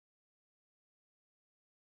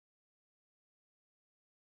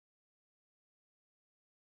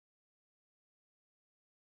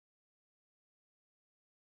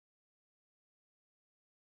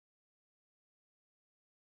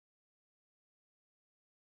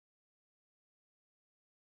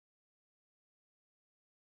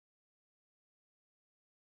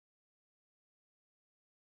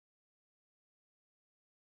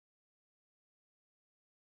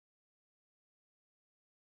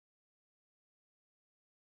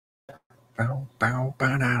Can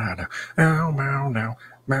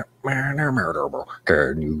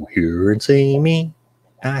you hear and see me?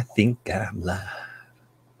 I think I'm live.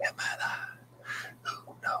 Am I live?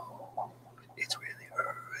 Oh no, it's really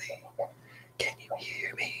early. Can you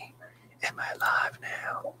hear me? Am I live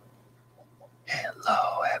now?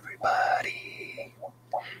 Hello, everybody.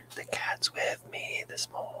 The cat's with me this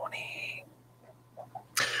morning.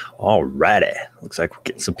 Alrighty. Looks like we're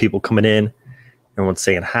getting some people coming in. Everyone's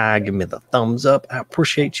saying hi. Give me the thumbs up. I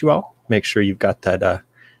appreciate you all. Make sure you've got that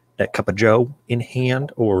cup of joe in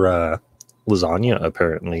hand, or lasagna,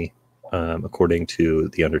 apparently, according to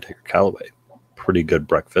the Undertaker Calloway. Pretty good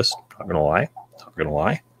breakfast. Not gonna lie.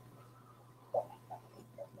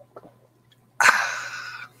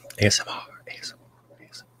 ASMR.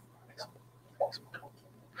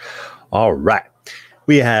 All right.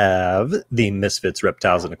 We have the Misfits,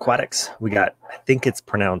 Reptiles, and Aquatics. We got, I think it's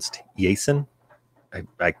pronounced Yason.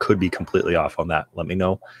 I could be completely off on that. Let me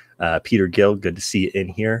know. Peter Gill, good to see you in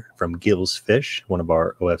here from Gill's Fish, one of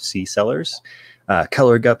our OFC sellers.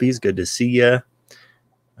 Keller Guppies, good to see you.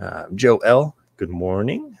 Joe L, good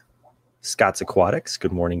morning. Scott's Aquatics,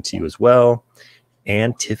 good morning to you as well.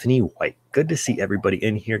 And Tiffany White, good to see everybody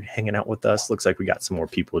in here hanging out with us. Looks like we got some more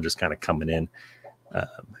people just kind of coming in,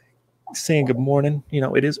 saying good morning. You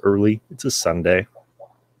know, it is early. It's a Sunday.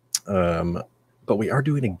 But we are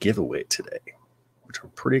doing a giveaway today, which we're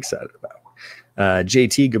pretty excited about.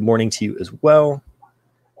 JT, good morning to you as well.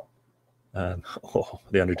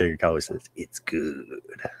 The Undertaker Calloway says, it's good.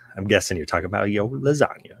 I'm guessing you're talking about your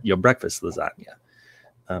lasagna, your breakfast lasagna.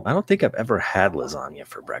 I don't think I've ever had lasagna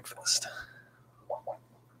for breakfast.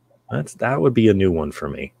 That would be a new one for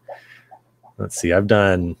me. Let's see. I've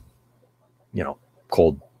done,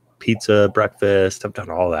 cold pizza breakfast. I've done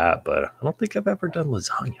all that, but I don't think I've ever done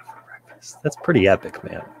lasagna for breakfast. That's pretty epic,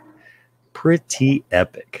 man. Pretty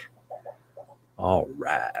epic. All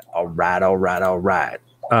right.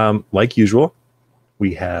 Like usual,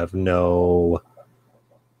 we have no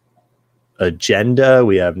agenda.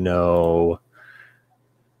 We have no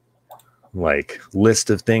list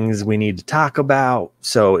of things we need to talk about.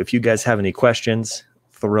 So if you guys have any questions,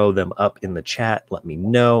 throw them up in the chat. Let me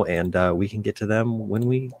know, and we can get to them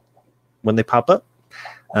when they pop up.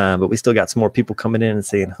 But we still got some more people coming in and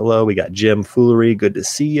saying hello. We got Jim Foolery. Good to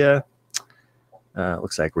see you.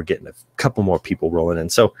 Looks like we're getting a couple more people rolling in.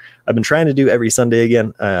 So I've been trying to do every Sunday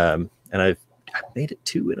again, and I've made it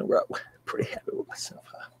 2 in a row. Pretty happy with myself.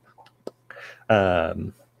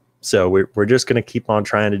 So we're just going to keep on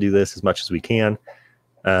trying to do this as much as we can,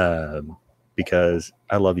 because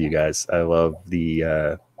I love you guys. I love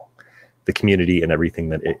the community and everything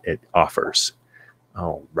that it offers.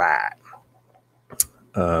 All right.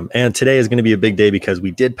 And today is going to be a big day because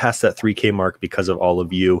we did pass that 3K mark because of all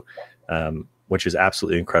of you, which is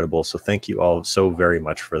absolutely incredible. So thank you all so very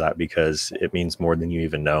much for that, because it means more than you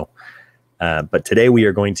even know. But today we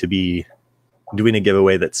are going to be doing a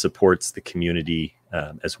giveaway that supports the community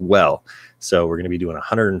as well. So we're going to be doing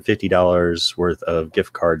 $150 worth of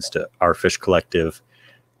gift cards to Our Fish Collective.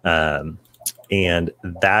 And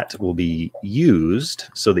that will be used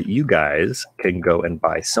so that you guys can go and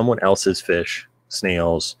buy someone else's fish,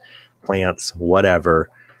 snails, plants, whatever,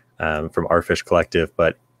 from Our Fish Collective.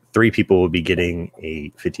 But 3 people will be getting a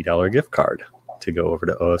 $50 gift card to go over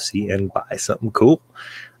to OFC and buy something cool.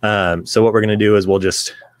 So what we're going to do is we'll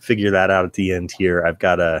just figure that out at the end here. I've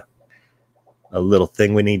got a little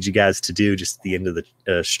thing we need you guys to do just at the end of the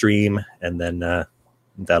stream, and then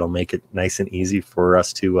that'll make it nice and easy for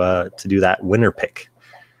us to do that winner pick.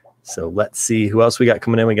 So let's see who else we got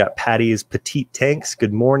coming in. We got Patty's Petite Tanks.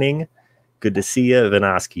 Good morning. Good to see you.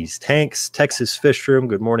 Vinoski's Tanks. Texas Fish Room.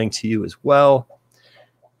 Good morning to you as well.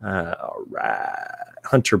 All right.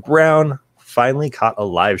 Hunter Brown finally caught a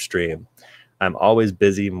live stream. I'm always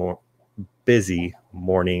busy morning,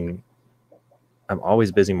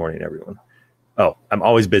 everyone. Oh, I'm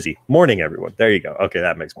always busy morning, everyone. There you go. Okay,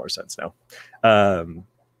 that makes more sense now.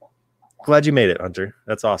 Glad you made it, Hunter.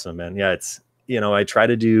 That's awesome, man. Yeah, it's, I try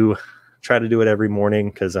to do it every morning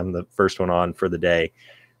because I'm the first one on for the day.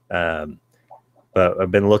 But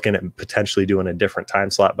I've been looking at potentially doing a different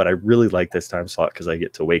time slot, but I really like this time slot because I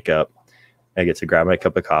get to wake up, I get to grab my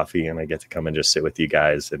cup of coffee, and I get to come and just sit with you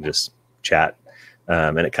guys and just chat.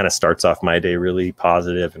 And it kind of starts off my day really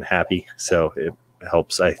positive and happy. So it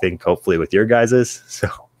helps, I think, hopefully with your guys's. So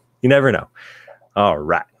you never know. All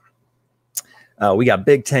right. We got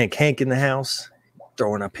Big Tank Hank in the house,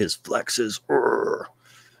 throwing up his flexes. Urgh.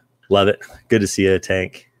 Love it. Good to see you,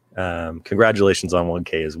 Tank. Congratulations on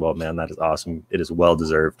 1K as well, man. That is awesome. It is well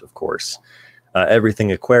deserved, of course.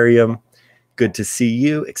 Everything Aquarium. Good to see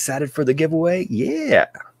you. Excited for the giveaway? Yeah.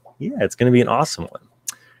 Yeah, it's going to be an awesome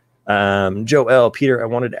one. Joe L. Peter, I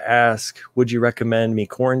wanted to ask, would you recommend me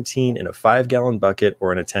quarantine in a 5-gallon bucket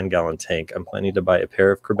or in a 10-gallon tank? I'm planning to buy a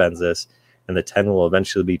pair of crebenzas, and the 10 will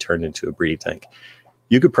eventually be turned into a breeding tank.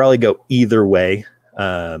 You could probably go either way.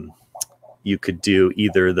 You could do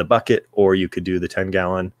either the bucket or you could do the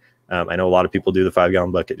 10-gallon. I know a lot of people do the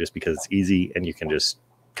 5-gallon bucket just because it's easy and you can just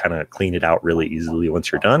kind of clean it out really easily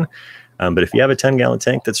once you're done. But if you have a 10-gallon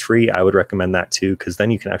tank that's free, I would recommend that too, because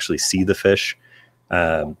then you can actually see the fish.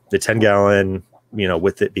 The 10-gallon,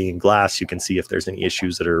 with it being glass, you can see if there's any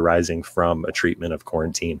issues that are arising from a treatment of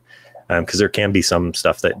quarantine, because there can be some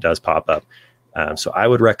stuff that does pop up. So I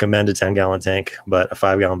would recommend a 10-gallon tank, but a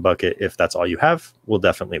 5-gallon bucket, if that's all you have, will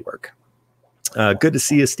definitely work. Good to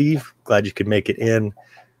see you, Steve. Glad you could make it in.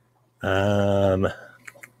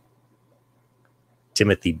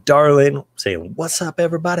 Timothy Darling saying, what's up,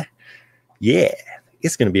 everybody? Yeah,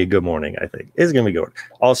 it's going to be a good morning, I think. It's going to be good.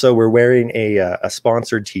 Also, we're wearing a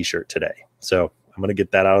sponsored t-shirt today. So I'm going to get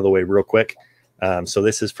that out of the way real quick. So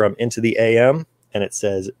this is from Into the AM, and it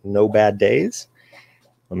says, no bad days.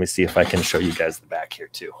 Let me see if I can show you guys the back here,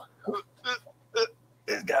 too.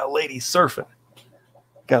 It's got a lady surfing.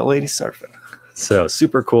 So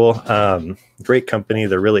super cool. Great company.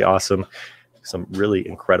 They're really awesome. Some really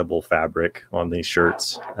incredible fabric on these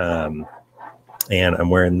shirts. And I'm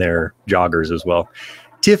wearing their joggers as well.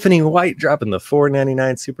 Tiffany White dropping the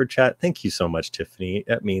 $4.99 super chat. Thank you so much, Tiffany.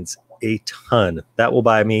 That means a ton. That will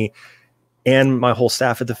buy me and my whole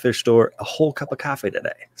staff at the fish store a whole cup of coffee today.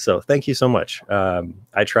 So thank you so much.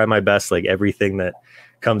 I try my best. Like everything that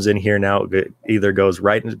comes in here now, it either goes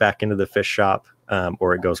right back into the fish shop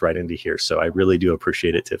or it goes right into here. So I really do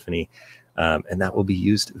appreciate it, Tiffany. And that will be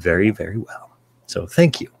used very, very well. So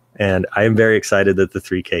thank you. And I am very excited that the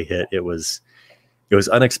 3K hit. It was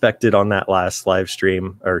unexpected on that last live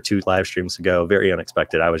stream, or 2 live streams ago. Very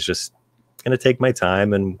unexpected. I was just going to take my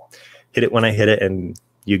time and hit it when I hit it. And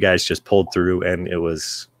you guys just pulled through, and it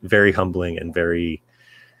was very humbling and very,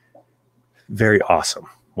 very awesome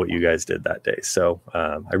what you guys did that day. So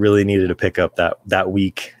I really needed to pick up that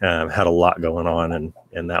week. Had a lot going on,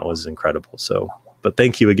 and that was incredible. So, but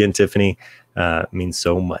thank you again, Tiffany. It means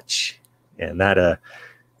so much. And that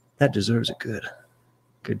deserves a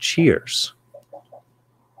good cheers.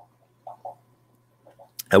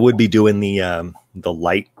 I would be doing the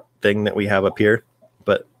light thing that we have up here,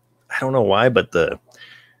 but I don't know why, but the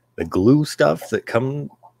glue stuff that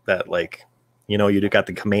you got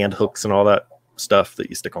the command hooks and all that stuff that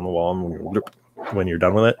you stick on the wall when you're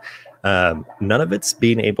done with it. None of it's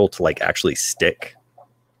being able to actually stick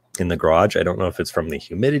in the garage. I don't know if it's from the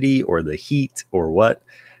humidity or the heat or what.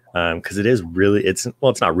 Because it's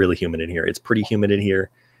not really humid in here. It's pretty humid in here,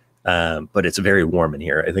 but it's very warm in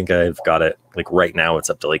here. I think I've got it right now. It's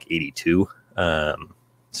up to 82.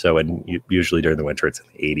 Usually during the winter it's in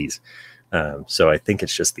the 80s. So I think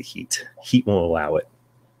it's just the heat. Heat won't allow it.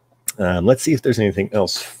 Let's see if there's anything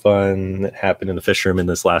else fun that happened in the fish room in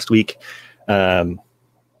this last week.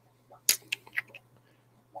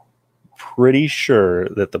 Pretty sure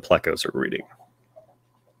that the plecos are breeding.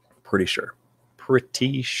 Pretty sure. Pretty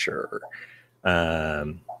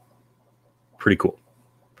cool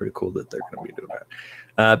that they're going to be doing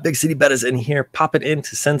that. Big City Bet is in here, popping in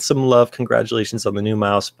to send some love. Congratulations on the new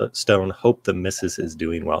milestone. Hope the missus is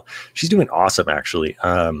doing well. She's doing awesome, actually.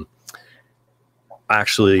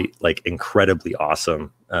 Incredibly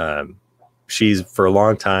awesome. She's for a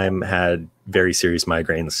long time had very serious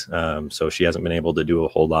migraines, so she hasn't been able to do a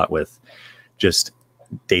whole lot with just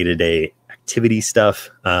day-to-day activity stuff.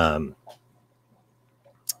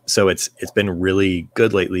 So it's been really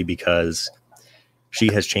good lately because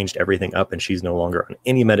she has changed everything up and she's no longer on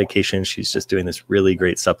any medication. She's just doing this really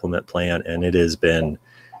great supplement plan, and it has been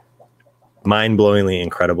mind-blowingly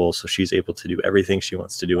incredible. So she's able to do everything she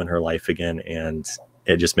wants to do in her life again, and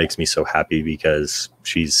it just makes me so happy because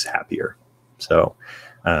she's happier. So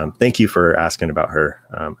thank you for asking about her.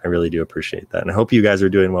 I really do appreciate that, and I hope you guys are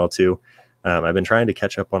doing well too. I've been trying to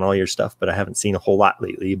catch up on all your stuff, but I haven't seen a whole lot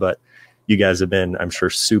lately. But you guys have been, I'm sure,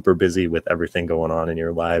 super busy with everything going on in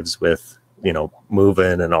your lives with,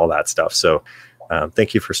 moving and all that stuff. So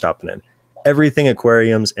thank you for stopping in. Everything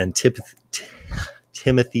Aquariums and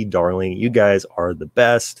Timothy Darling, you guys are the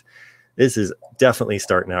best. This is definitely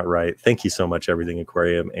starting out right. Thank you so much, Everything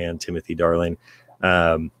Aquarium and Timothy Darling.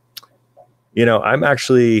 I'm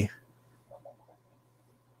actually,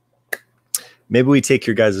 maybe we take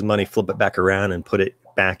your guys' money, flip it back around, and put it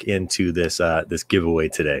back into this this giveaway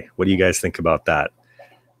today. What do you guys think about that?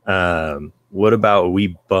 What about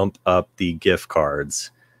we bump up the gift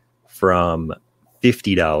cards from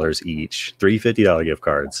 $50 each, 3 $50 gift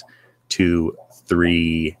cards, to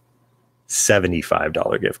 3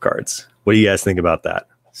 $75 gift cards. What do you guys think about that?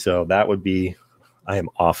 So that would be, I am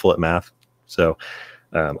awful at math. So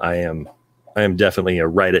I am definitely a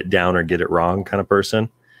write it down or get it wrong kind of person.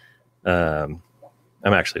 I'm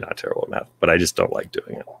actually not terrible at math, but I just don't like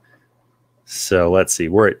doing it. So let's see,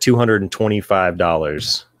 we're at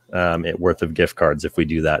 $225 worth of gift cards if we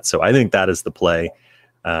do that. So I think that is the play.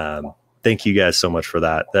 Thank you guys so much for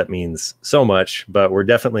that. That means so much, but we're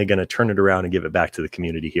definitely going to turn it around and give it back to the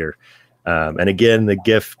community here. And again,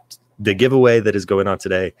 the giveaway that is going on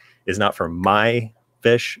today is not for my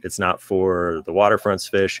fish. It's not for the Waterfronts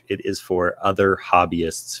fish. It is for other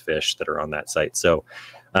hobbyists fish that are on that site. So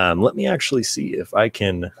let me actually see if I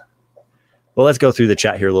can. Well, let's go through the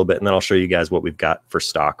chat here a little bit, and then I'll show you guys what we've got for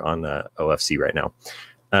stock on the OFC right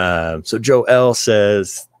now. So Joe L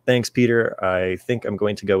says, thanks, Peter. I think I'm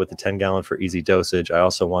going to go with the 10-gallon for easy dosage. I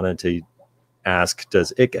also wanted to ask,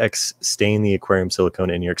 does ICX stain the aquarium silicone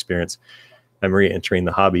in your experience? I'm re-entering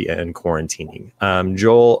the hobby and quarantining.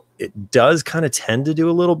 Joel, it does kind of tend to do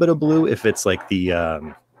a little bit of blue if it's like the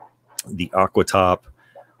aqua top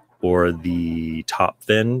or the top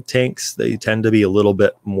fin tanks. They tend to be a little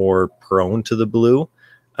bit more prone to the blue.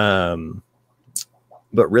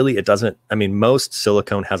 But really it doesn't. I mean, most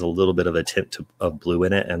silicone has a little bit of a tint of blue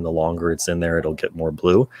in it, and the longer it's in there, it'll get more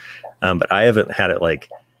blue. But I haven't had it like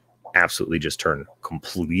absolutely just turn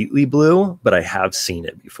completely blue, but I have seen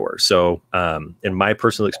it before. So in my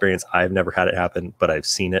personal experience, I've never had it happen, but I've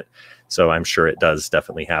seen it. So I'm sure it does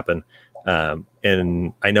definitely happen.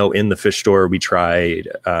 And I know in the fish store, we tried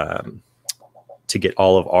to get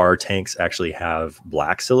all of our tanks actually have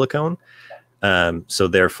black silicone. So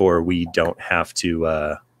therefore we don't have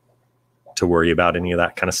to worry about any of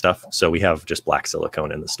that kind of stuff. So we have just black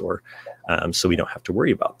silicone in the store. So we don't have to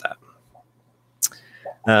worry about that.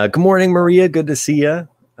 Good morning, Maria. Good to see you.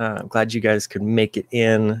 I'm glad you guys could make it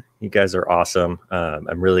in. You guys are awesome.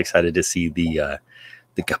 I'm really excited to see the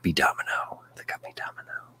guppy domino. The guppy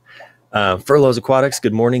domino. Furloughs Aquatics.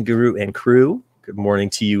 Good morning, Guru and crew. Good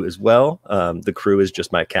morning to you as well. The crew is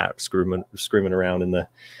just my cat screaming around in the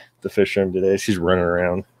fish room today. She's running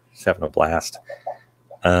around. She's having a blast.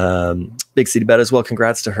 Big City Bet as well.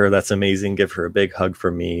 Congrats to her. That's amazing. Give her a big hug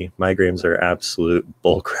from me. Migraines are absolute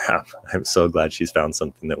bullcrap. I'm so glad she's found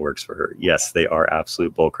something that works for her. Yes, they are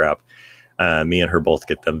absolute bullcrap. Me and her both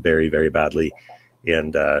get them very, very badly.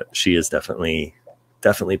 And she is definitely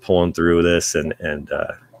pulling through this, and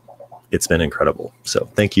it's been incredible. So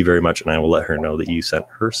thank you very much. And I will let her know that you sent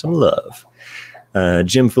her some love.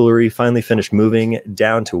 Jim Foolery finally finished moving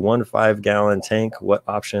down to 1 5-gallon tank. What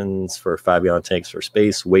options for 5-gallon tanks for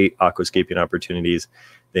space, weight, aquascaping opportunities?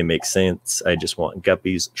 They make sense. I just want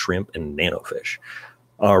guppies, shrimp, and nanofish.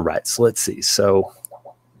 All right, so let's see. So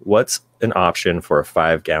what's an option for a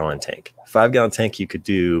 5-gallon tank? 5-gallon tank, you could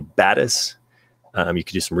do Batis. You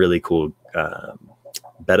could do some really cool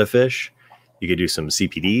betta fish. You could do some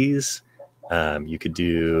CPDs. You could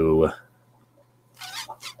do...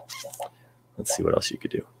 Let's see what else you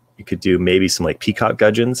could do. You could do maybe some like peacock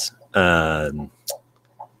gudgeons. Couldn't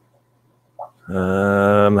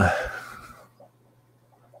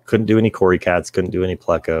do any Cory cats. Couldn't do any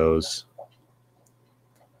plecos.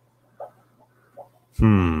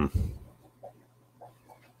 5-gallon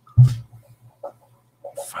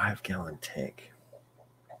tank.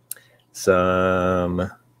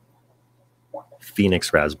 Some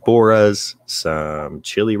Phoenix rasboras. Some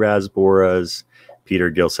chili rasboras.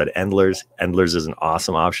 Peter Gill said Endlers. Endlers is an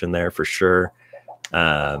awesome option there for sure.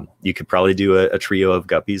 You could probably do a trio of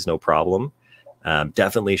guppies, no problem.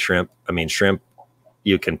 Definitely shrimp. I mean, shrimp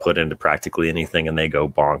you can put into practically anything and they go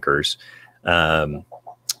bonkers.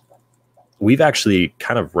 We've actually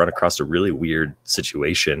kind of run across a really weird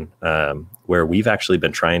situation where we've actually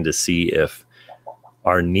been trying to see if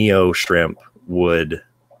our Neo shrimp would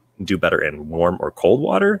do better in warm or cold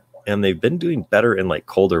water. And they've been doing better in like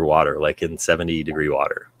colder water, like in 70-degree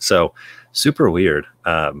water. So super weird,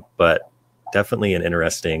 but definitely an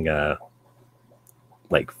interesting,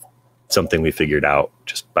 like something we figured out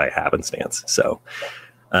just by happenstance. So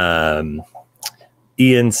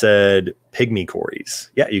Ian said pygmy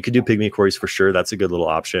cories. Yeah, you could do pygmy cories for sure. That's a good little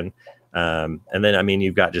option. And then, I mean,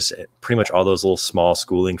 you've got just pretty much all those little small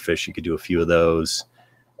schooling fish. You could do a few of those.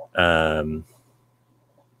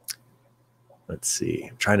 Let's see.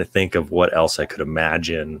 I'm trying to think of what else I could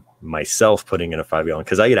imagine myself putting in a 5-gallon,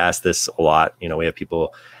 because I get asked this a lot. You know, we have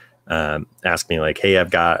people ask me like, hey,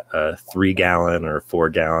 I've got a 3-gallon or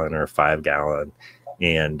 4-gallon or 5-gallon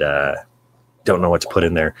and don't know what to put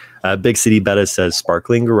in there. Big City Betta says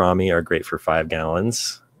sparkling gourami are great for 5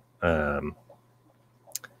 gallons. A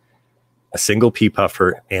single pea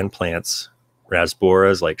puffer and plants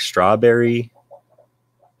Rasboras like strawberry,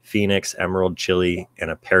 Phoenix, emerald, chili, and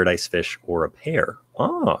a paradise fish or a pear.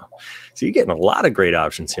 Oh, so you're getting a lot of great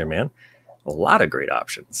options here, man. A lot of great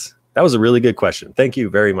options. That was a really good question. Thank you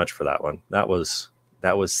very much for that one. That was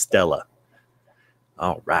Stella.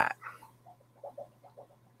 All right.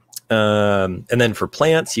 And then for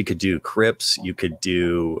plants, you could do crypts. You could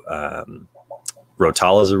do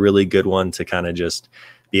Rotala is a really good one to kind of just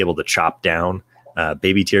be able to chop down.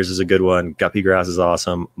 Baby tears is a good one. Guppy grass is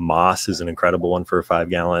awesome. Moss is an incredible one for a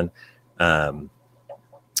 5-gallon.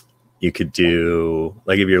 You could do,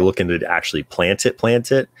 like, if you're looking to actually plant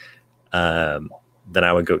it. Then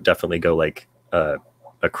I would definitely go like a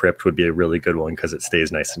crypt would be a really good one because it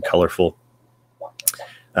stays nice and colorful.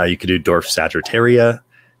 You could do dwarf sagittaria.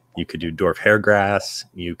 You could do dwarf hairgrass.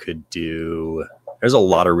 You could do, there's a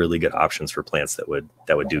lot of really good options for plants that would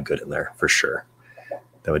do good in there for sure.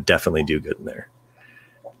 That would definitely do good in there.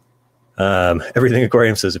 Everything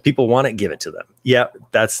Aquarium says, if people want it, give it to them. Yeah,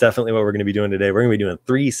 that's definitely what we're going to be doing today. We're going to be doing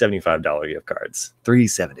 3 $75 gift cards. 3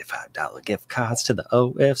 $75 gift cards to the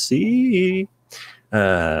OFC.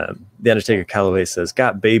 The Undertaker Callaway says,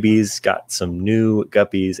 got babies, got some new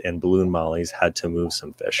guppies and balloon mollies, had to move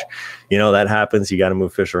some fish. You know, that happens. You got to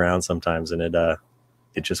move fish around sometimes, and it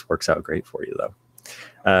just works out great for you, though.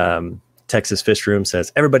 Texas Fish Room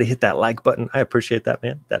says, everybody hit that like button. I appreciate that,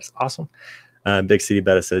 man. That's awesome. Big City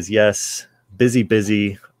Betta says, yes,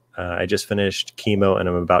 busy. I just finished chemo and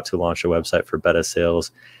I'm about to launch a website for Betta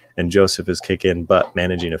sales. And Joseph is kicking butt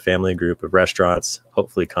managing a family group of restaurants.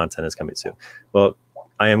 Hopefully content is coming soon. Well,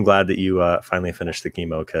 I am glad that you finally finished the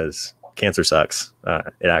chemo because cancer sucks.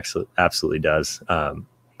 It actually absolutely does.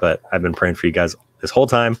 But I've been praying for you guys this whole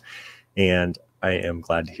time. And I am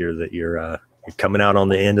glad to hear that you're coming out on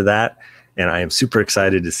the end of that. And I am super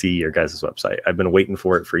excited to see your guys' website. I've been waiting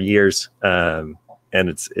for it for years. And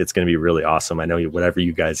it's going to be really awesome. I know whatever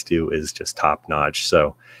you guys do is just top notch.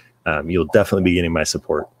 So you'll definitely be getting my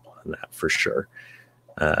support on that for sure.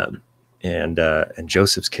 And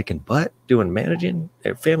Joseph's kicking butt managing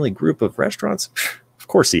a family group of restaurants. Of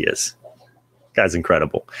course he is. Guy's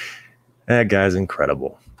incredible. That guy's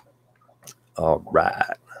incredible. All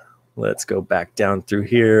right. Let's go back down through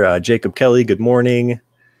here. Jacob Kelly, good morning.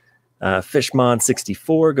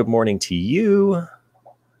 Fishmon64, good morning to you.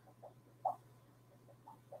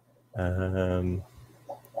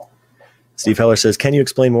 Steve Heller says, can you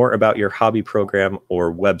explain more about your hobby program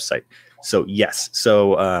or website? So yes.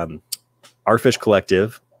 So Our Fish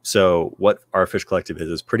Collective. So what Our Fish Collective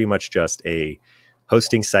is pretty much just a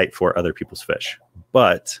hosting site for other people's fish.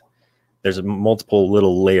 But there's multiple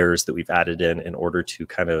little layers that we've added in order to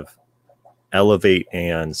kind of elevate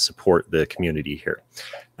and support the community here.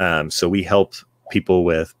 So we help people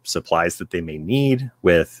with supplies that they may need,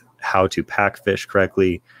 with how to pack fish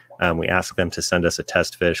correctly. We ask them to send us a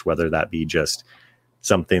test fish, whether that be just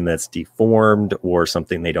something that's deformed or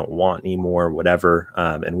something they don't want anymore, whatever.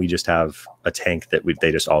 And we just have a tank that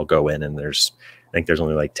they just all go in, and I think there's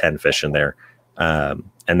only like 10 fish in there.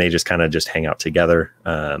 And they just kind of just hang out together.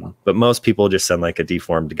 But most people just send like a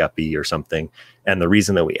deformed guppy or something. And the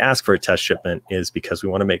reason that we ask for a test shipment is because we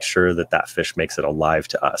want to make sure that that fish makes it alive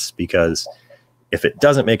to us. Because if it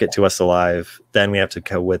doesn't make it to us alive, then we have to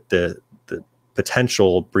go with the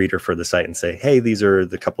potential breeder for the site and say, hey, these are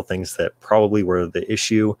the couple things that probably were the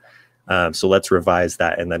issue. So let's revise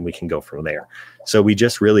that, and then we can go from there. So we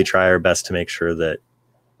just really try our best to make sure that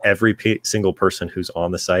every single person who's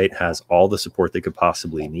on the site has all the support they could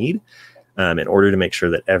possibly need in order to make sure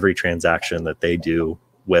that every transaction that they do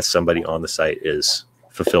with somebody on the site is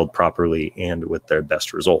fulfilled properly and with their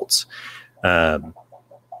best results. And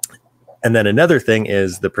then another thing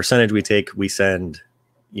is the percentage we take. We send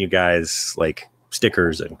you guys like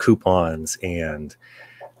stickers and coupons and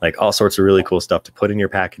like all sorts of really cool stuff to put in your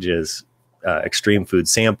packages, Xtreme food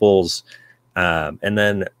samples, and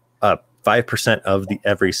then 5% of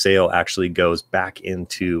every sale actually goes back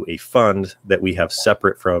into a fund that we have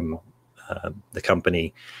separate from the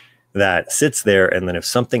company that sits there. And then if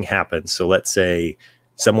something happens, so let's say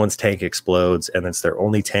someone's tank explodes and it's their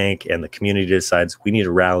only tank, and the community decides we need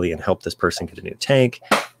to rally and help this person get a new tank.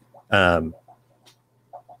 Dang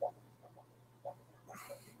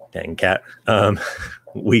cat.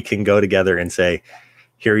 We can go together and say,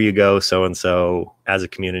 here you go, so-and-so, as a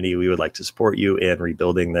community, we would like to support you in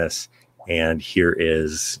rebuilding this. And here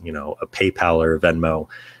is, a PayPal or a Venmo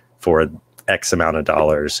for X amount of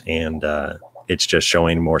dollars. And it's just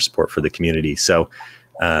showing more support for the community. So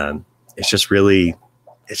it's just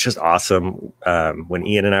awesome. When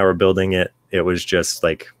Ian and I were building it, it was just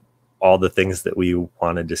like all the things that we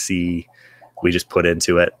wanted to see, we just put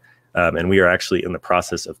into it. And we are actually in the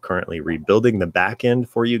process of currently rebuilding the back end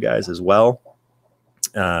for you guys as well,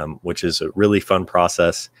 which is a really fun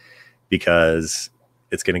process because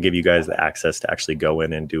it's going to give you guys the access to actually go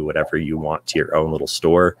in and do whatever you want to your own little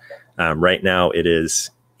store. Right now, it is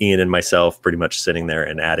Ian and myself pretty much sitting there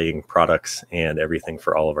and adding products and everything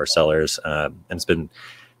for all of our sellers. And it's been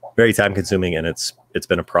very time consuming, and it's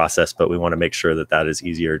been a process, but we want to make sure that that is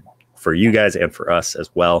easier for you guys and for us as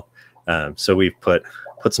well. So we've put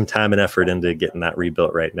some time and effort into getting that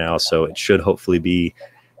rebuilt right now. So it should hopefully be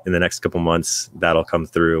in the next couple months that'll come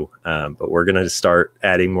through. But we're going to start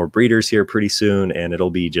adding more breeders here pretty soon, and it'll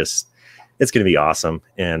be it's going to be awesome.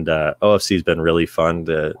 And OFC has been really fun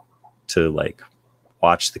to like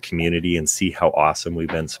watch the community and see how awesome we've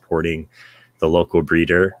been supporting the local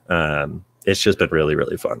breeder. It's just been really,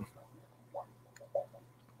 really fun.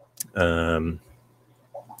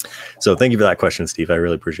 So thank you for that question, Steve. I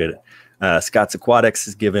really appreciate it. Scott's Aquatics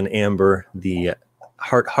has given Amber the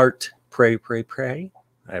heart, pray.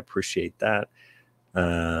 I appreciate that.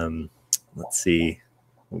 Let's see.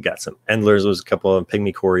 We got some Endlers. There's a couple of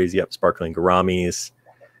Pygmy Cories. Yep. Sparkling Garamis.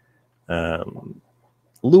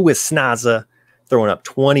 Louis Snaza throwing up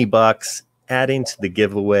 $20, adding to the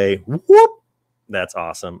giveaway. Whoop. That's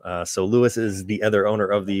awesome. So Louis is the other owner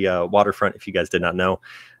of the waterfront, if you guys did not know.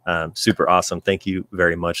 Super awesome. Thank you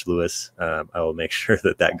very much, Louis. I will make sure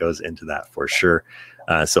that goes into that for sure.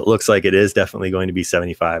 So it looks like it is definitely going to be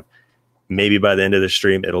 75. Maybe by the end of the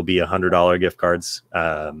stream, it'll be $100 gift cards.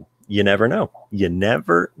 You never know. You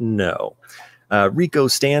never know. Rico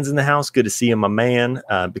stands in the house. Good to see you, my man.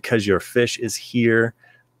 Because your fish is here.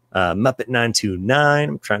 Muppet 929.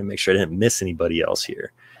 I'm trying to make sure I didn't miss anybody else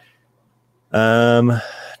here.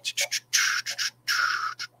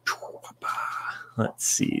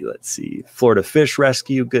 Let's see. Florida Fish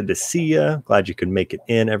Rescue. Good to see you. Glad you could make it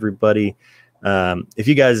in, everybody. If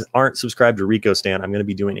you guys aren't subscribed to Rico Stan, I'm going to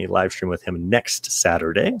be doing a live stream with him next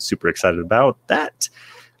Saturday. Super excited about that.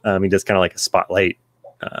 He does kind of like a spotlight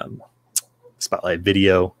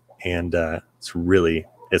video, and it's really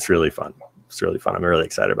fun. It's really fun. I'm really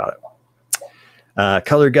excited about it.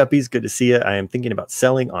 Color Guppies, good to see you. I am thinking about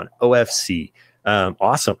selling on OFC.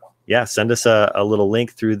 Awesome. Yeah, send us a little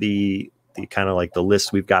link through the kind of like the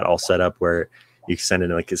list we've got all set up where you can send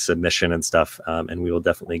in like a submission and stuff, and we will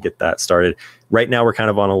definitely get that started. Right now, we're kind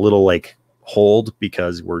of on a little like hold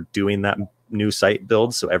because we're doing that new site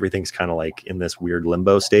build, so everything's kind of like in this weird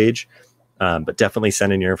limbo stage. But definitely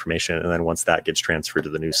send in your information, and then once that gets transferred to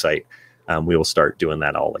the new site, we will start doing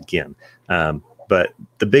that all again. But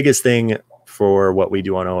the biggest thing for what we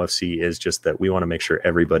do on OFC is just that we want to make sure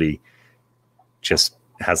everybody just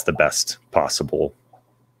has the best possible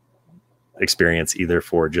experience, either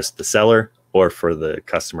for just the seller or for the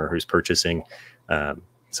customer who's purchasing.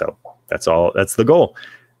 So that's all. That's the goal.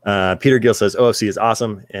 Peter Gill says OFC is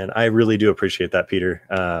awesome, and I really do appreciate that, Peter.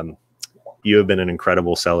 You have been an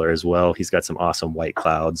incredible seller as well. He's got some awesome white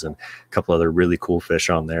clouds and a couple other really cool fish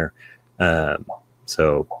on there.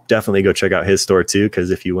 So definitely go check out his store too,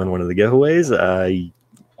 because if you win one of the giveaways,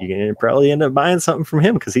 you can probably end up buying something from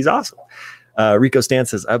him because he's awesome. Rico Stan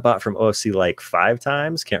says, I bought from OFC like 5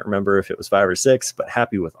 times. Can't remember if it was 5 or 6, but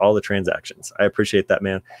happy with all the transactions. I appreciate that,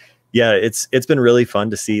 man. Yeah, it's been really fun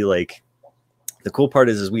to see. Like, the cool part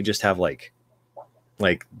is we just have like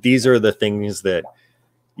these are the things that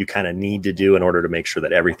you kind of need to do in order to make sure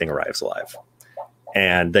that everything arrives alive.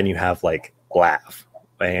 And then you have like Lav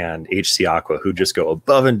and HC Aqua, who just go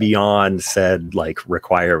above and beyond said like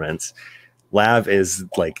requirements. Lav is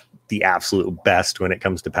like the absolute best when it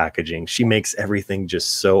comes to packaging. She makes everything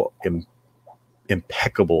just so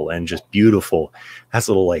impeccable and just beautiful. Has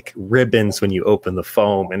little like ribbons when you open the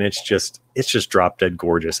foam, and it's just drop dead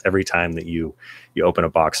gorgeous every time that you open a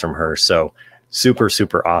box from her. So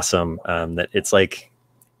super awesome. That it's like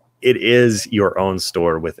it is your own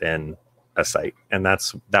store within a site, and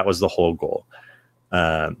that was the whole goal.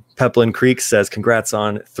 Peplin Creek says, congrats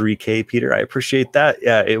on 3K, Peter. I appreciate that.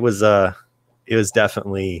 Yeah, it was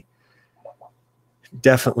definitely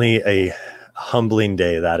a humbling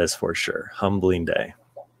day. That is for sure. Humbling day.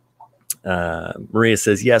 Maria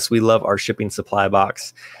says, yes, we love our shipping supply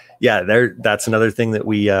box. Yeah, that's another thing that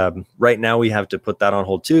we, right now we have to put that on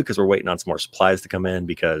hold too, because we're waiting on some more supplies to come in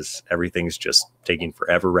because everything's just taking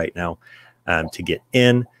forever right now to get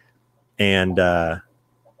in. And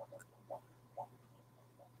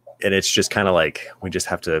it's just kind of like, we're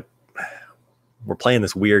playing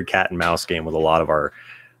this weird cat and mouse game with a lot of our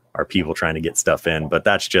people trying to get stuff in, but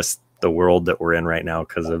that's just the world that we're in right now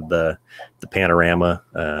because of the panorama,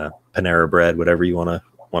 Panera bread, whatever you want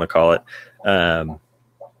to call it.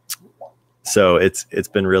 So it's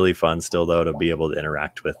been really fun still though to be able to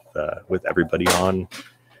interact with everybody on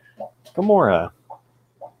Gamora.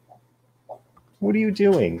 What are you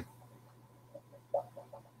doing?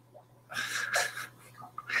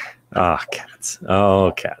 Ah, cats.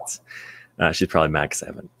 Oh, cats. She's probably mad because I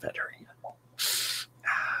haven't fed her yet.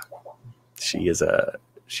 She's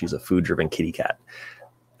a food-driven kitty cat.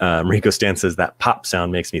 Rico Stan says that pop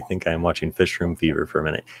sound makes me think I am watching Fish Room Fever for a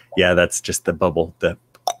minute. Yeah, that's just the bubble.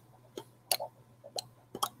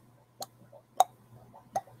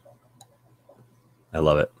 I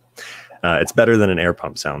love it. It's better than an air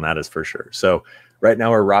pump sound, that is for sure. So right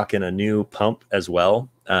now we're rocking a new pump as well.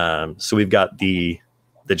 So we've got the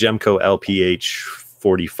Gemco LPH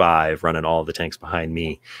 45 running all the tanks behind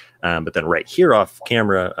me. But then right here off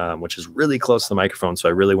camera, which is really close to the microphone. So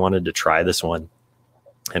I really wanted to try this one.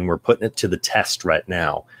 And we're putting it to the test right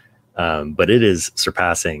now. But it is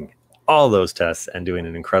surpassing all those tests and doing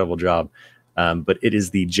an incredible job. But it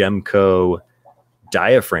is the Gemco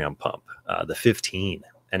diaphragm pump, the 15.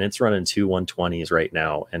 And it's running two 120s right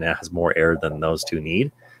now. And it has more air than those two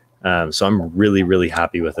need. So I'm really, really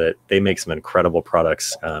happy with it. They make some incredible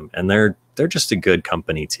products. And they're just a good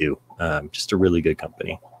company too. Just a really good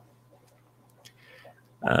company.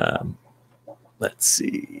 Let's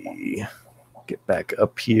see. Get back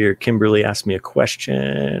up here. Kimberly asked me a question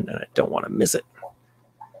and I don't want to miss it.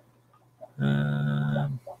 I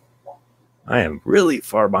am really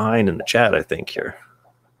far behind in the chat, I think here.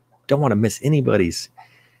 Don't want to miss anybody's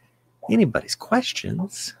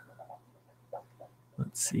questions.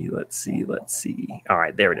 Let's see. All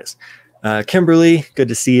right, there it is. Kimberly, good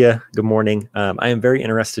to see you. Good morning. I am very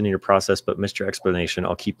interested in your process, but missed your explanation.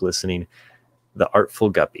 I'll keep listening. The Artful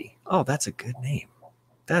Guppy. Oh, that's a good name.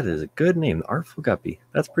 That is a good name. The Artful Guppy.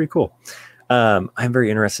 That's pretty cool. I'm very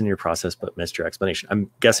interested in your process, but missed your explanation. I'm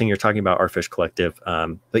guessing you're talking about our fish collective.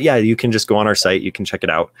 But yeah, you can just go on our site. You can check it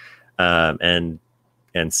out and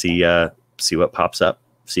see what pops up.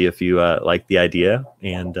 See if you like the idea.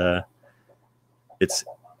 And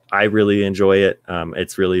I really enjoy it.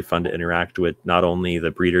 It's really fun to interact with not only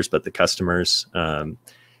the breeders, but the customers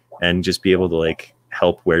and just be able to like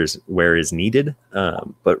help where is needed.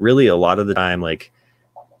 But really a lot of the time, like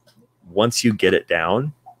once you get it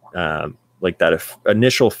down, like that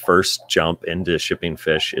initial first jump into shipping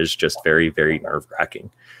fish is just very, very nerve wracking.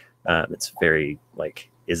 It's very like,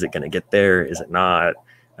 is it going to get there? Is it not?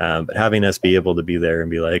 But having us be able to be there and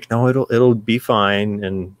be like, no, it'll be fine.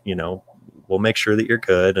 And, you know, we'll make sure that you're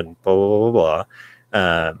good and blah, blah, blah,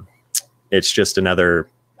 blah. It's just another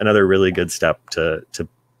really good step to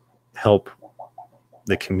help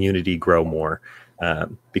the community grow more.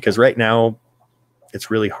 Because right now it's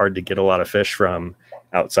really hard to get a lot of fish from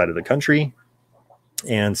outside of the country.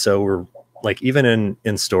 And so we're like, even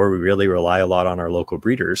in store, we really rely a lot on our local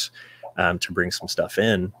breeders to bring some stuff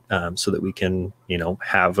in so that we can, you know,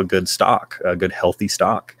 have a good stock, a good healthy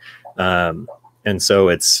stock. And so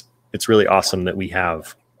it's really awesome that we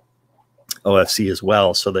have OFC as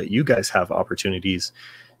well, so that you guys have opportunities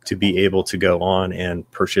to be able to go on and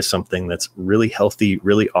purchase something that's really healthy,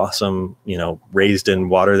 really awesome, you know, raised in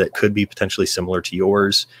water that could be potentially similar to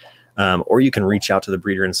yours. Or you can reach out to the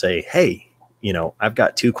breeder and say, hey, you know, I've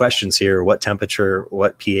got 2 questions here. What temperature,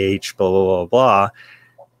 what pH, blah, blah, blah, blah.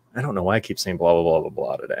 I don't know why I keep saying blah, blah, blah, blah,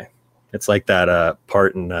 blah today. It's like that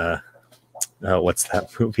part in, what's that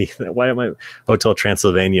movie? Why am I Hotel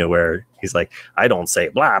Transylvania, where he's like, I don't say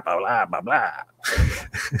blah, blah, blah, blah, blah.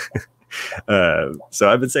 So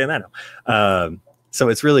I've been saying that now. So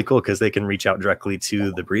it's really cool because they can reach out directly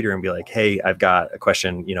to the breeder and be like, hey, I've got a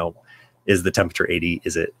question, you know, is the temperature 80?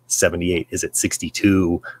 Is it 78? Is it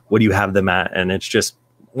 62? What do you have them at? And it's just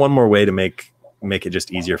one more way to make it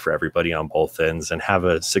just easier for everybody on both ends and have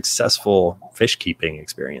a successful fish keeping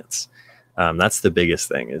experience. That's the biggest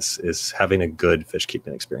thing is having a good fish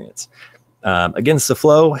keeping experience. Against the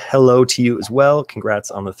Flow, hello to you as well.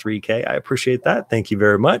 Congrats on the 3K. I appreciate that. Thank you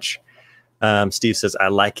very much. Steve says, I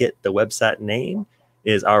like it. The website name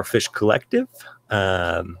is Our Fish Collective.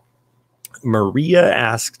 Maria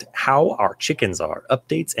asked how our chickens are.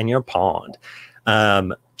 Updates in your pond.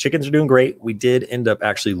 Chickens are doing great. We did end up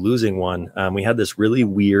actually losing one. We had this really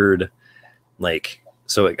weird, like,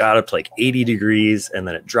 so it got up to like 80 degrees and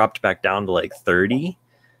then it dropped back down to like 30,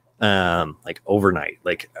 like overnight,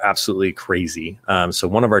 like absolutely crazy. So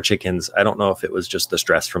one of our chickens, I don't know if it was just the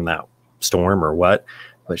stress from that storm or what,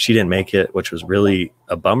 but she didn't make it, which was really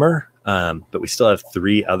a bummer. But we still have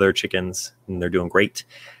 3 other chickens and they're doing great.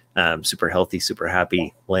 Super healthy, super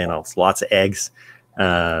happy, laying lots of eggs.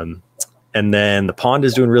 And then the pond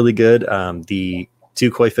is doing really good. The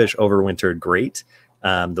 2 koi fish overwintered great.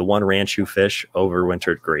 The 1 ranchu fish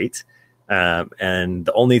overwintered great. And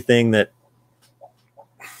the only thing that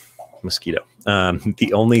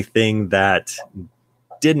the only thing that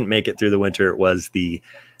didn't make it through the winter was the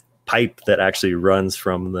pipe that actually runs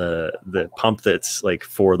from the pump that's like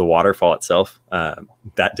for the waterfall itself.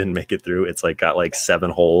 That didn't make it through. It's like got like 7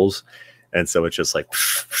 holes, and so it's just like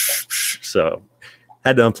so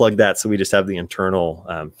had to unplug that. So we just have the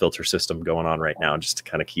internal filter system going on right now, just to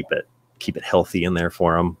kind of keep it healthy in there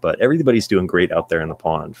for them. But everybody's doing great out there in the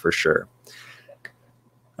pond for sure.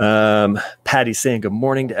 Patty's saying good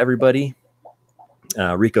morning to everybody.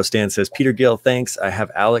 Rico Stan says, Peter Gill, thanks. I have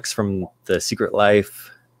Alex from the Secret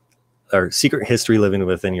History Living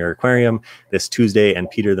Within Your Aquarium this Tuesday, and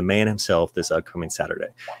Peter the Man himself this upcoming Saturday.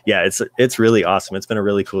 Yeah, it's really awesome. It's been a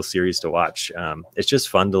really cool series to watch. It's just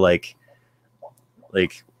fun to like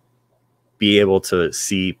be able to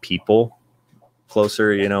see people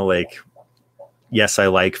closer, you know, like, yes, I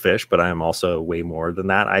like fish, but I'm also way more than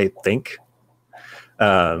that, I think.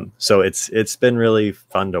 So it's been really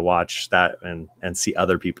fun to watch that and see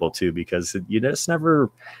other people too, because you never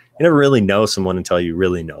really know someone until you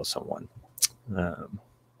really know someone.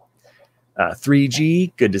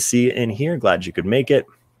 3G, good to see you in here. Glad you could make it.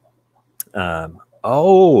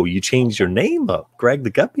 Oh, you changed your name up, Greg the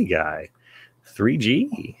Guppy Guy.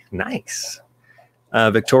 3G, nice.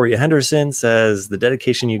 Victoria Henderson says, the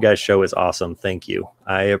dedication you guys show is awesome. Thank you.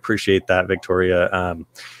 I appreciate that, Victoria.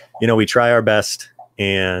 You know, we try our best,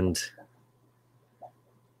 and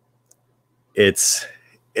it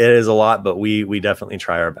is a lot, but we definitely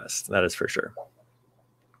try our best. That is for sure.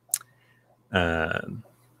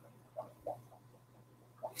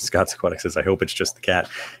 Scott's Aquatic says, I hope it's just the cat.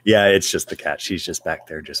 Yeah, it's just the cat. She's just back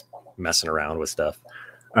there just messing around with stuff.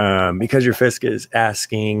 Because your Fisk is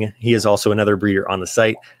asking, he is also another breeder on the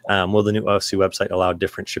site. Will the new OFC website allow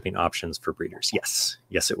different shipping options for breeders? Yes,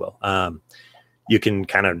 it will. You can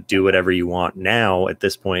kind of do whatever you want now. At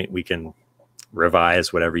this point, we can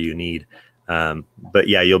revise whatever you need. But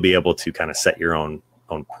yeah, you'll be able to kind of set your own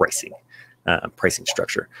pricing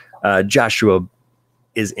structure. Joshua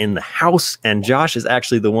is in the house, and Josh is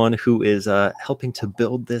actually the one who is helping to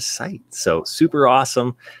build this site. So super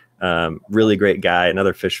awesome. Really great guy.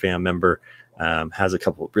 Another Fish Fam member, has a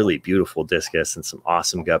couple of really beautiful discus and some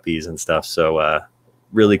awesome guppies and stuff. So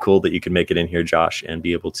really cool that you can make it in here, Josh, and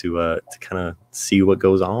be able to kind of see what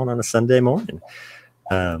goes on a Sunday morning.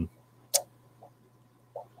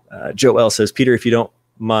 Joel says, Peter, if you don't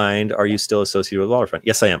mind, are you still associated with Waterfront?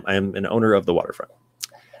 Yes, I am. I am an owner of the Waterfront.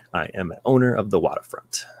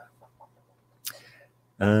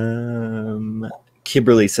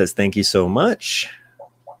 Kimberly says, thank you so much.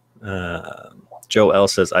 Joel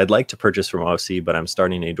says, I'd like to purchase from OFC, but I'm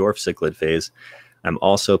starting a dwarf cichlid phase. I'm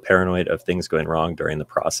also paranoid of things going wrong during the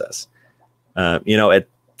process. You know,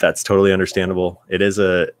 that's totally understandable.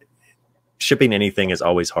 Shipping anything is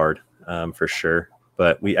always hard, for sure.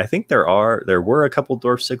 But I think there were a couple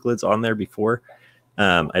dwarf cichlids on there before.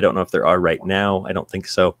 I don't know if there are right now. I don't think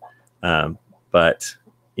so. But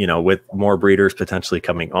you know, with more breeders potentially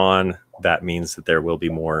coming on, that means that there will be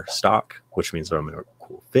more stock, which means there are more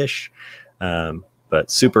cool fish. But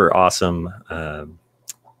super awesome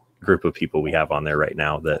group of people we have on there right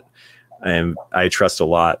now that I trust a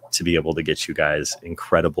lot to be able to get you guys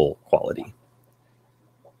incredible quality.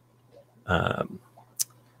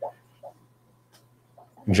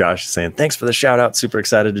 Josh is saying, thanks for the shout out. Super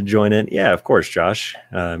excited to join in. Yeah, of course, Josh.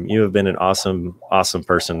 You have been an awesome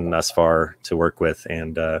person thus far to work with,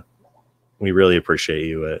 and we really appreciate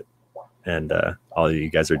you and all you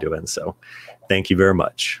guys are doing. So thank you very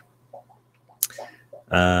much.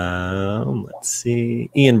 Let's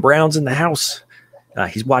see. Ian Brown's in the house.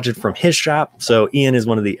 He's watching from his shop. So Ian is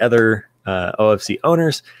one of the other OFC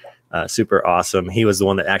owners. Super awesome. He was the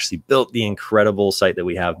one that actually built the incredible site that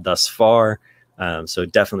we have thus far. So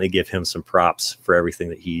definitely give him some props for everything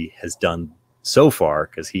that he has done so far,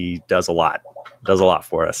 because he does a lot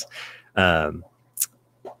for us.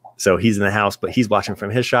 So he's in the house, but he's watching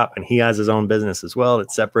from his shop, and he has his own business as well.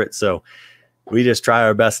 It's separate. So we just try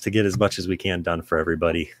our best to get as much as we can done for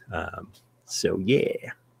everybody. So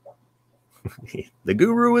yeah, the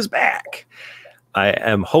guru is back. I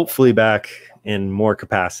am hopefully back in more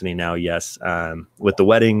capacity now. Yes. With the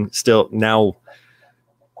wedding still now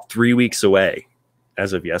 3 weeks away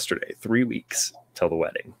as of yesterday, 3 weeks till the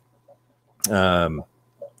wedding.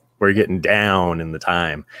 We're getting down in the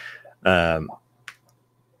time.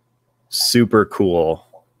 Super cool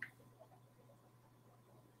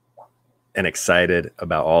and excited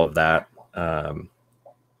about all of that.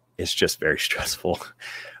 It's just very stressful.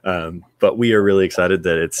 But we are really excited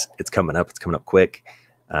that it's coming up. It's coming up quick.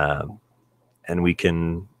 And we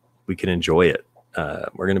can enjoy it.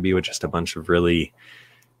 We're going to be with just a bunch of really,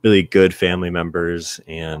 really good family members,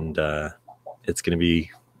 and it's going to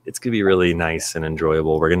be really nice and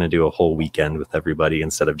enjoyable. We're going to do a whole weekend with everybody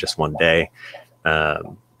instead of just one day.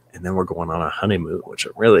 And then we're going on a honeymoon, which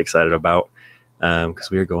I'm really excited about, because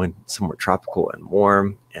we are going somewhere tropical and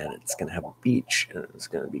warm, and it's going to have a beach, and it's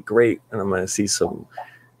going to be great. And I'm going to see some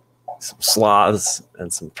sloths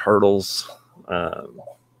and some turtles.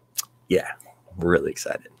 Yeah, we're really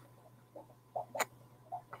excited.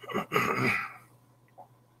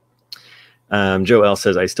 Joe L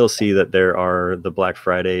says, I still see that there are the Black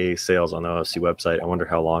Friday sales on the OFC website. I wonder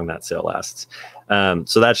how long that sale lasts.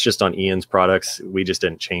 So that's just on Ian's products. We just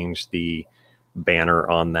didn't change the banner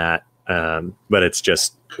on that. But it's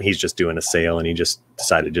just, he's just doing a sale, and he just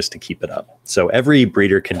decided just to keep it up. So every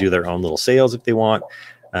breeder can do their own little sales if they want.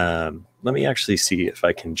 Let me actually see if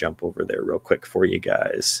I can jump over there real quick for you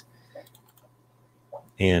guys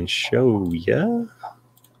and show you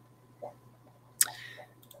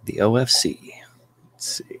the OFC. Let's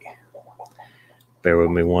see. Bear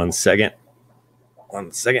with me 1 second.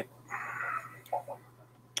 1 second.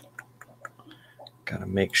 Gotta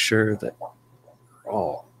make sure that we're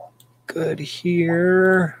all good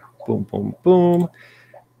here. Boom, boom, boom.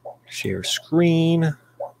 Share screen.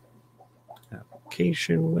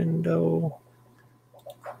 Application window.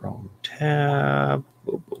 Chrome tab.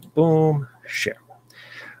 Boom, boom, boom. Share.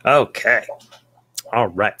 Okay. All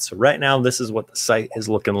right. So right now, this is what the site is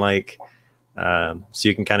looking like. So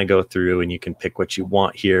you can kind of go through and you can pick what you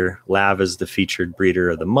want here. Lav is the featured breeder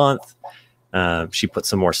of the month. She put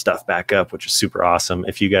some more stuff back up, which is super awesome.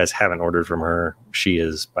 If you guys haven't ordered from her, she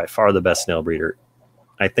is by far the best snail breeder.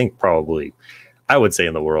 I think probably, I would say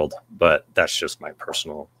in the world, but that's just my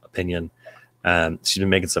personal opinion. She's been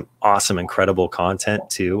making some awesome, incredible content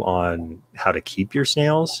too on how to keep your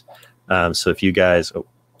snails. So if you guys,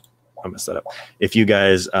 I messed that up. If you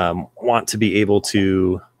guys want to be able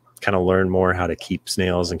to kind of learn more how to keep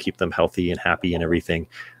snails and keep them healthy and happy and everything,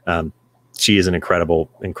 she is an incredible,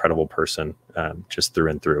 incredible person, just through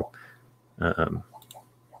and through.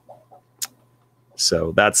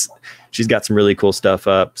 So she's got some really cool stuff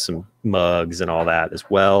up, some mugs and all that as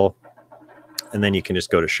well. And then you can just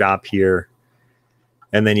go to shop here,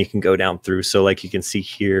 and then you can go down through. So like you can see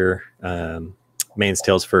here, Mains,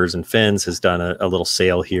 Tails, Furs, and Fins has done a little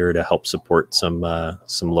sale here to help support some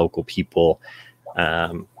local people.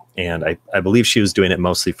 And I believe she was doing it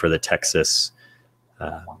mostly for the Texas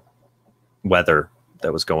weather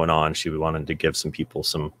that was going on. She wanted to give some people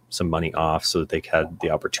some money off so that they had the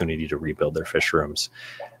opportunity to rebuild their fish rooms.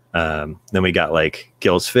 Then we got like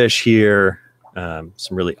Gill's Fish here, some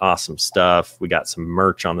really awesome stuff. We got some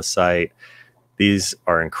merch on the site. These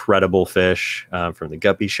are incredible fish from the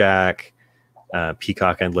Guppy Shack.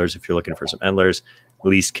 Peacock Endlers, if you're looking for some endlers.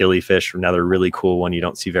 Least Killifish, another really cool one you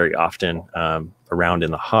don't see very often around in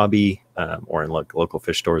the hobby or in local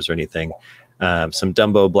fish stores or anything. Some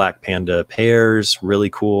Dumbo Black Panda pairs, really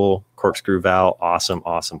cool. Corkscrew Val, awesome,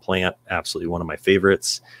 awesome plant. Absolutely one of my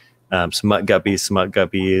favorites. Some Mutt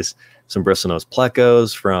Guppies, some Bristlenose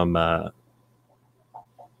Plecos from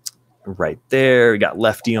right there. We got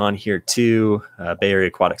Lefty on here too. Bay Area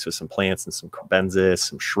Aquatics with some plants and some Cobensis,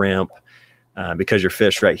 some shrimp. Because your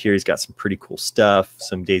fish right here, he's got some pretty cool stuff.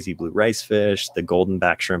 Some Daisy Blue Rice Fish. The golden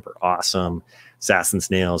back shrimp are awesome. Sassin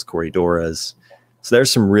Snails, Corridoras. So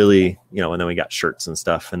there's some really, and then we got shirts and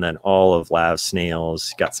stuff. And then all of Lav's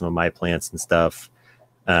snails. Got some of my plants and stuff.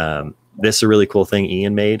 This is a really cool thing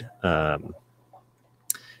Ian made,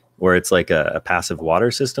 where it's like a passive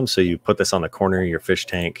water system. So you put this on the corner of your fish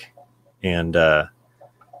tank, and then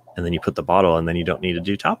you put the bottle, and then you don't need to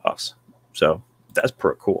do top offs. So that's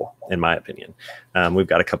pretty cool, in my opinion. We've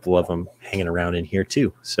got a couple of them hanging around in here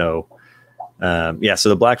too. So yeah, so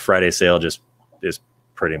the Black Friday sale just is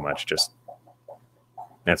pretty much just,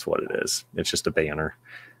 that's what it is. It's just a banner.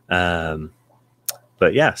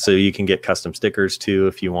 But yeah, so you can get custom stickers too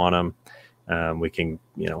if you want them. We can,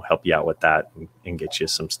 help you out with that and get you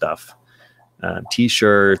some stuff.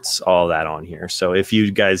 T-shirts, all that on here. So if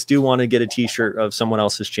you guys do want to get a t-shirt of someone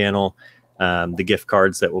else's channel, the gift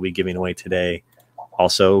cards that we'll be giving away today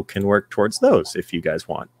also can work towards those if you guys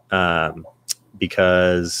want,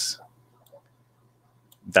 because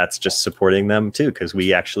that's just supporting them too. Because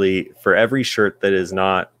we actually, for every shirt that is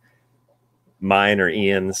not mine or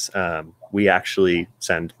Ian's, we actually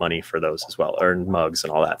send money for those as well, or mugs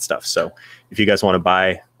and all that stuff. So if you guys want to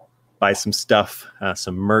buy some stuff,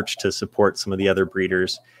 some merch to support some of the other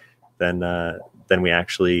breeders, then we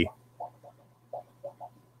actually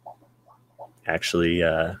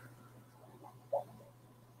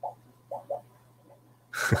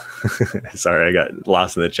Sorry, I got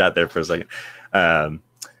lost in the chat there for a second.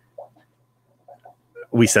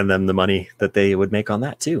 We send them the money that they would make on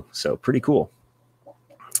that too. So pretty cool.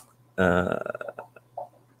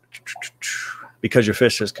 Because Your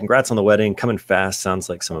Fish says, congrats on the wedding. Coming fast. Sounds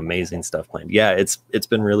like some amazing stuff planned. Yeah, it's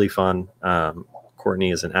been really fun.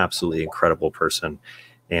 Courtney is an absolutely incredible person,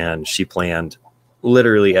 and she planned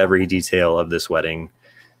literally every detail of this wedding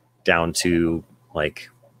down to like,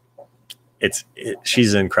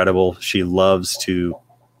 she's incredible. She loves to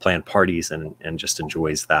plan parties and just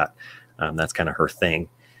enjoys that. That's kind of her thing.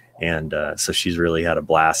 And so she's really had a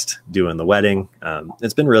blast doing the wedding.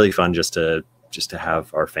 It's been really fun just to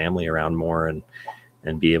have our family around more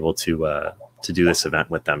and be able to do this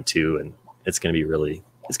event with them too. And it's going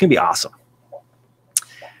to be awesome.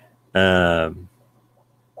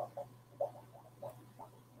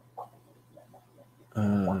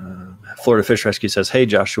 Florida Fish Rescue says, hey,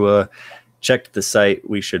 Joshua, checked the site.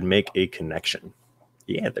 We should make a connection.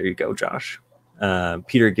 Yeah, there you go, Josh.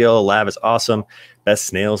 Peter Gill, lab is awesome. Best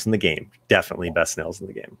snails in the game. Definitely best snails in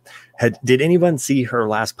the game. Did anyone see her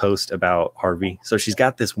last post about Harvey? So she's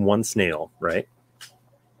got this one snail, right?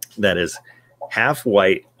 That is half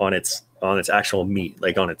white on its actual meat,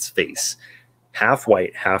 like on its face. Half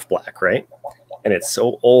white, half black, right? And it's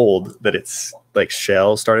so old that its like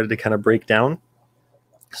shell started to kind of break down.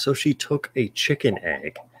 So she took a chicken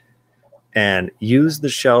egg and used the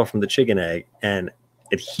shell from the chicken egg and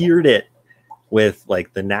adhered it with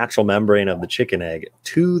like the natural membrane of the chicken egg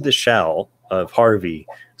to the shell of Harvey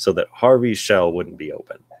so that Harvey's shell wouldn't be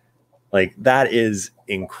open. Like, that is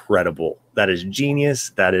incredible. That is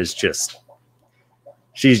genius. That is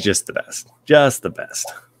she's just the best. Just the best.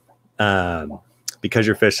 Because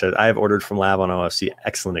Your Fish said, I have ordered from Lab on OFC.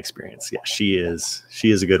 Excellent experience. Yeah, she is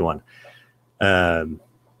a good one.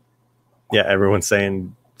 Yeah, everyone's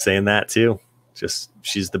saying that too. Just,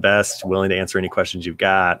 she's the best, willing to answer any questions you've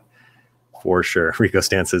got. For sure. Rico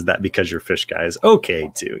Stan says that Because Your Fish guy is okay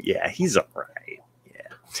too. Yeah, he's all right.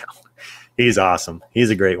 Yeah, he's awesome. He's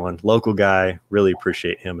a great one. Local guy. Really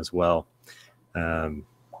appreciate him as well. I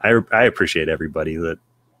appreciate everybody that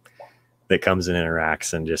comes and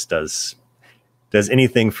interacts and just does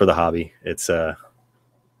anything for the hobby. It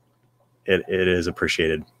is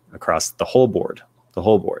appreciated across the whole board.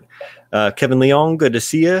 Kevin Leon, good to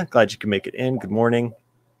see you. Glad you can make it in. Good morning.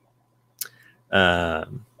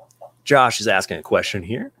 Josh is asking a question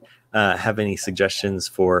here. Have any suggestions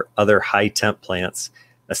for other high temp plants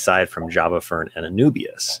aside from Java Fern and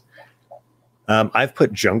Anubias? I've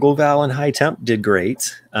put Jungle Val in high temp, did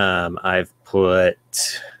great. I've put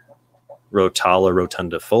Rotala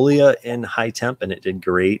rotundifolia in high temp, and it did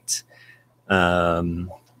great.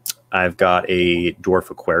 I've got a dwarf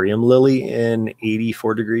aquarium lily in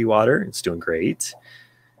 84-degree water. It's doing great.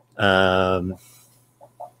 Trying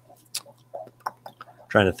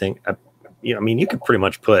to think. You could pretty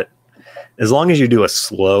much put, as long as you do a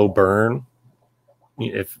slow burn,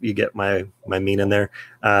 if you get my mean in there,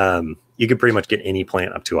 you could pretty much get any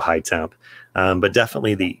plant up to a high temp. But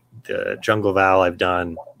definitely the Jungle Val I've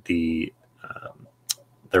done, the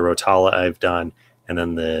Rotala I've done, and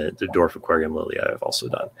then the dwarf aquarium lily I've also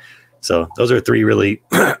done. So those are three really,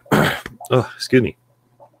 excuse me.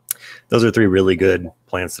 Those are three really good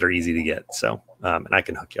plants that are easy to get. So, and I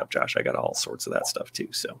can hook you up, Josh. I got all sorts of that stuff too.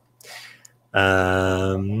 So,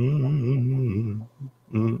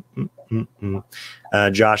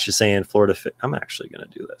 Josh is saying Florida Fit. I'm actually going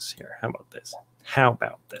to do this here. How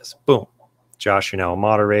about this? Boom. Josh, you're now a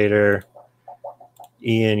moderator.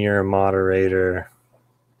 Ian, you're a moderator.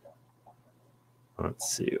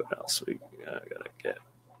 Let's see what else we gotta get.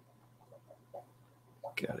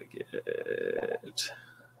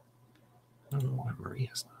 I don't know why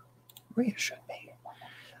Maria's not. Maria should be.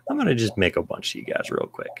 I'm gonna just make a bunch of you guys real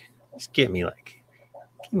quick. Just give me like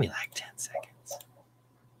 10 seconds.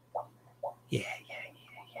 Yeah.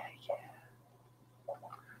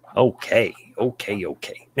 Okay.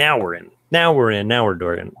 Now we're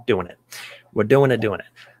doing it. We're doing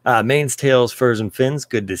it. Mains, tails, furs, and fins.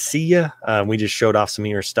 Good to see you. We just showed off some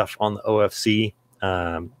of your stuff on the OFC.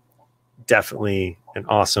 Definitely an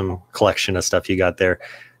awesome collection of stuff you got there,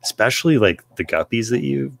 especially like the guppies that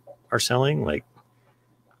you are selling. Like,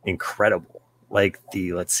 incredible. Like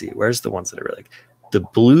let's see, where's the ones that I really like? The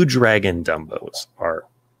blue dragon Dumbos are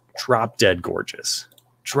drop dead gorgeous.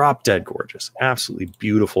 Absolutely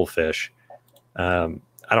beautiful fish. I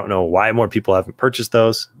don't know why more people haven't purchased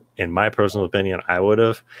those. In my personal opinion, I would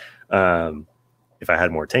have, if I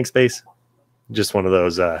had more tank space. Just one of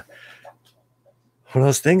those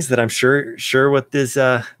things that I'm sure with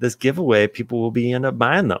this giveaway, people will end up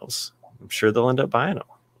buying those. I'm sure they'll end up buying them.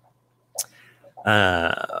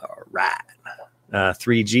 Right.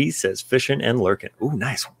 3G says fishing and lurking. Ooh,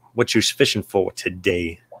 nice. What you fishing for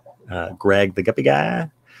today, Greg, the guppy guy?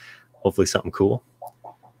 Hopefully something cool.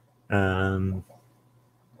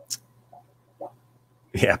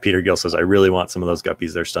 Yeah, Peter Gill says, I really want some of those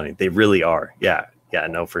guppies. They're stunning. They really are. Yeah,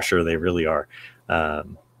 no, for sure. They really are.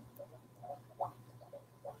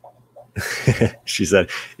 She said,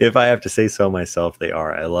 if I have to say so myself, they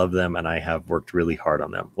are. I love them and I have worked really hard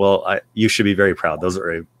on them. Well, you should be very proud. Those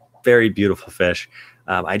are a very beautiful fish.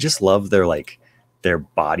 I just love their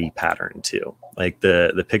body pattern too. Like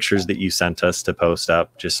the pictures that you sent us to post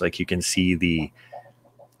up, just like you can see the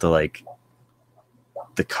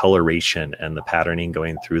coloration and the patterning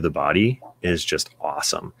going through the body is just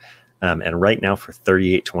awesome. And right now for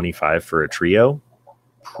 $38.25 for a trio,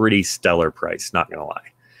 pretty stellar price. Not gonna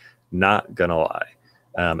lie.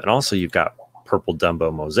 And also you've got purple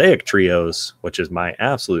Dumbo mosaic trios, which is my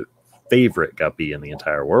absolute favorite guppy in the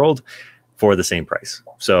entire world, for the same price.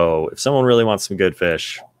 So if someone really wants some good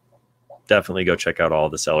fish, definitely go check out all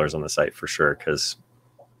the sellers on the site for sure, because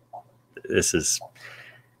it's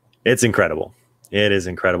incredible. It is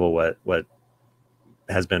incredible what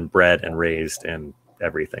has been bred and raised and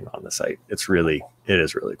everything on the site. It is really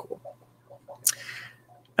cool.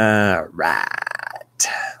 All right.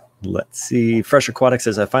 Let's see. Fresh Aquatic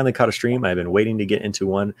says, I finally caught a stream. I've been waiting to get into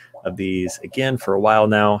one of these again for a while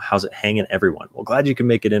now. How's it hanging, everyone? Well, glad you can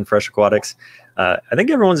make it in, Fresh Aquatics. I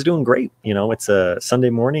think everyone's doing great. You know, it's a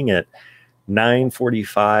Sunday morning at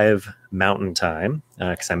 9:45 Mountain Time,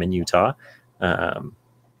 because I'm in Utah.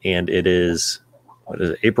 And it is, what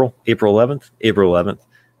is it, April 11th? April 11th.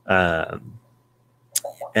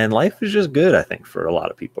 And life is just good, I think, for a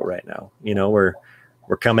lot of people right now. You know, we're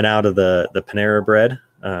coming out of the Panera Bread,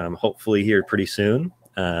 hopefully here pretty soon.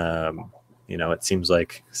 You know, it seems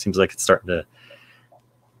like it's starting to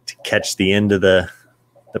catch the end of the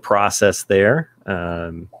process there.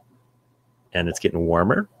 And it's getting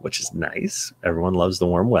warmer, which is nice. Everyone loves the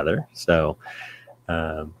warm weather. So,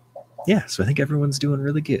 yeah, so I think everyone's doing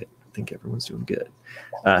really good.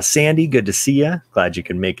 Sandy, good to see you. Glad you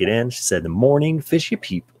can make it in. She said, the morning, fishy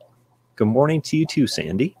people. Good morning to you too,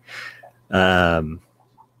 Sandy.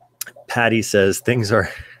 Patty says, things are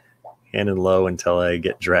handing low until I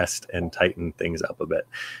get dressed and tighten things up a bit.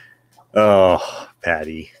 Oh,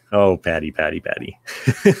 Patty. Oh, Patty.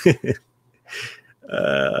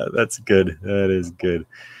 That's good. That is good.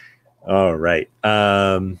 All right.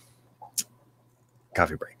 Coffee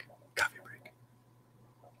break.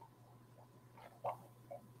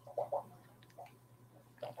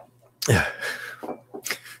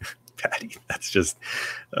 Patty, that's just,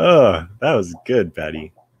 oh, that was good,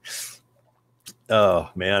 Patty. Oh,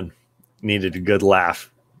 man. Needed a good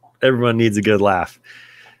laugh. Everyone needs a good laugh.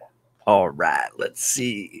 All right. Let's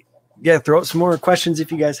see. Yeah, throw up some more questions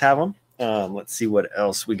if you guys have them. Let's see what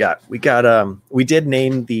else we got. We did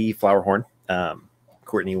name the flower horn.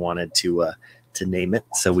 Courtney wanted to name it,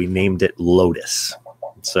 so we named it Lotus.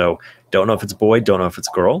 So don't know if it's a boy, don't know if it's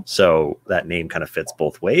a girl. So that name kind of fits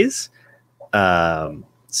both ways.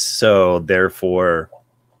 So therefore,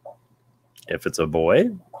 if it's a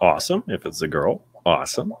boy, awesome. If it's a girl,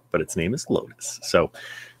 awesome. But its name is Lotus. So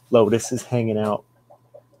Lotus is hanging out.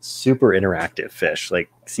 Super interactive fish. Like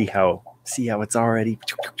see how it's already,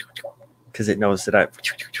 because it knows that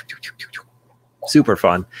super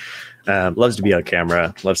fun. Loves to be on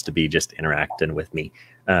camera. Loves to be just interacting with me.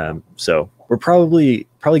 So we're probably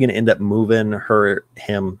going to end up moving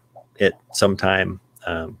it sometime.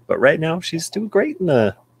 But right now she's doing great in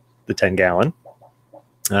the 10-gallon.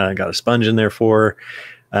 Got a sponge in there for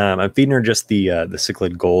her. I'm feeding her just the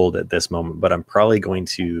cichlid gold at this moment, but I'm probably going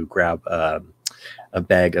to grab a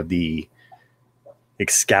bag of the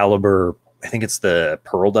Excalibur. I think it's the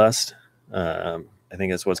pearl dust. I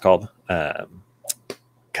think that's what it's called.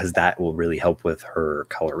 Because that will really help with her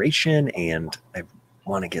coloration, and I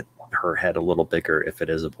want to get her head a little bigger if it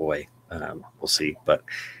is a boy. We'll see, but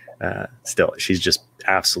still, she's just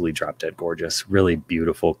absolutely drop dead gorgeous. Really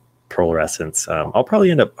beautiful pearlescence.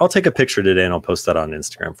 I'll take a picture today and I'll post that on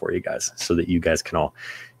Instagram for you guys so that you guys can all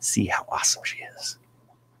see how awesome she is.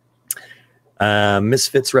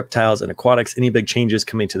 Misfits, Reptiles, and Aquatics. Any big changes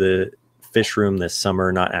coming to the fish room this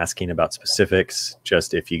summer? Not asking about specifics,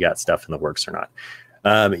 just if you got stuff in the works or not.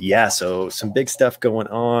 Yeah, so some big stuff going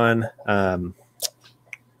on.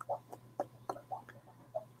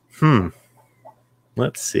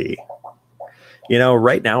 Let's see. You know,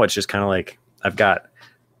 right now it's just kind of like I've got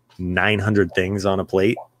 900 things on a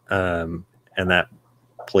plate, and that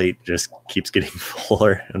plate just keeps getting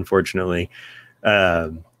fuller, unfortunately.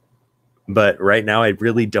 But right now I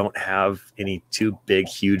really don't have any too big,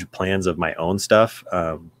 huge plans of my own stuff.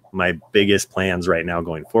 My biggest plans right now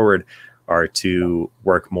going forward are to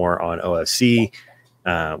work more on OFC,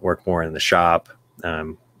 work more in the shop,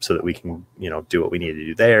 so that we can, do what we need to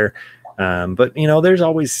do there. But, there's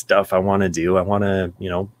always stuff I want to do. I want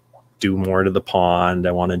to, do more to the pond.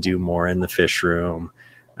 I want to do more in the fish room.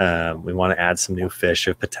 We want to add some new fish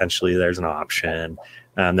if potentially there's an option.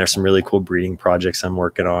 There's some really cool breeding projects I'm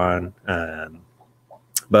working on.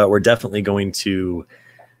 But we're definitely going to,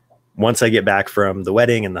 once I get back from the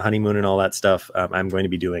wedding and the honeymoon and all that stuff, I'm going to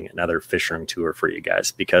be doing another fish room tour for you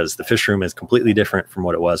guys, because the fish room is completely different from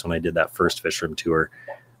what it was when I did that first fish room tour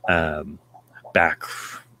back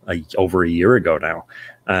over a year ago now.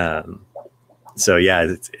 So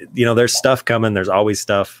yeah, there's stuff coming. There's always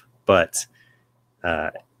stuff, but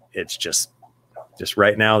it's just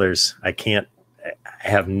right now I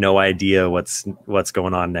have no idea what's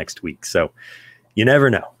going on next week. So you never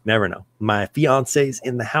know. My fiance's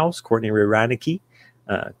in the house, Courtney Reineke.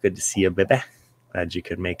 Good to see you, baby. Glad you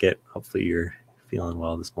could make it. Hopefully you're feeling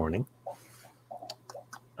well this morning.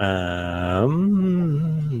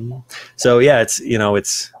 So yeah,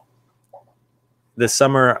 it's this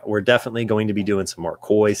summer. We're definitely going to be doing some more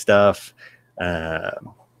koi stuff. I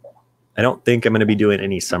don't think I'm going to be doing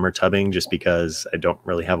any summer tubbing, just because I don't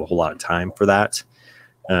really have a whole lot of time for that.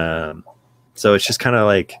 So it's just kind of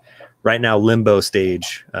like right now, limbo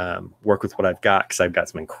stage, work with what I've got, because I've got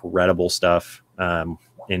some incredible stuff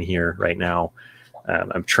in here right now.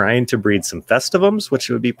 I'm trying to breed some festivums, which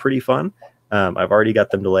would be pretty fun. I've already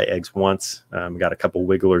got them to lay eggs once. Got a couple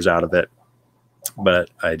wigglers out of it, but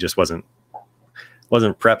I just wasn't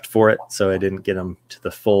prepped for it, so I didn't get them to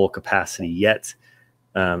the full capacity yet.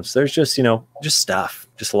 So there's just a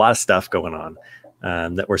lot of stuff going on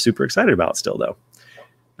that we're super excited about still, though.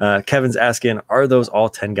 Kevin's asking, are those all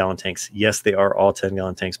 10-gallon tanks? Yes, they are all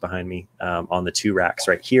 10-gallon tanks behind me on the two racks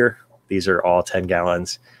right here. These are all 10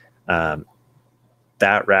 gallons.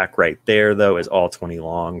 That rack right there, though, is all 20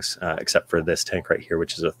 longs, except for this tank right here,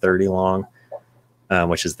 which is a 30 long,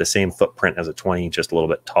 which is the same footprint as a 20, just a little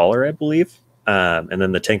bit taller, I believe. And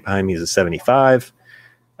then the tank behind me is a 75.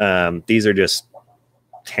 These are just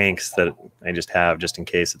tanks that I just have just in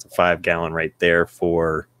case. It's a 5-gallon right there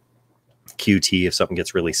for QT if something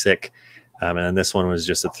gets really sick. And then this one was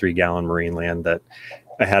just a 3-gallon marine land that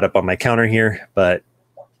I had up on my counter here, but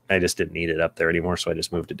I just didn't need it up there anymore, so I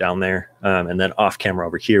just moved it down there. And then off camera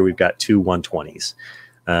over here, we've got two 120s.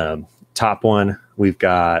 Top one, we've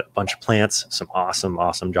got a bunch of plants, some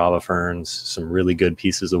awesome Java ferns, some really good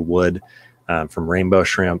pieces of wood from rainbow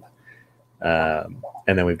shrimp. And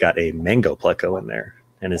then we've got a mango pleco in there,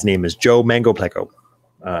 and his name is Joe Mango Pleco,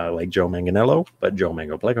 like Joe Manganello, but Joe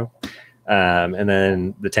Mango Pleco. And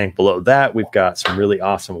then the tank below that, we've got some really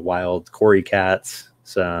awesome wild Cory cats,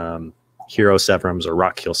 some hero severums or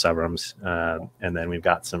rock heel severums, and then we've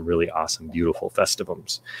got some really awesome, beautiful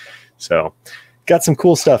festivums. So got some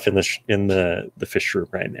cool stuff in the fish room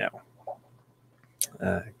right now.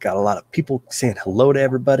 Got a lot of people saying hello to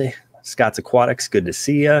everybody. Scott's Aquatics, good to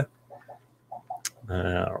see you.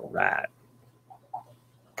 All right.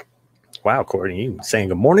 Wow, Courtney, you saying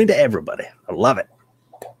good morning to everybody. I love it.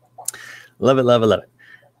 Love it.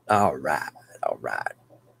 All right.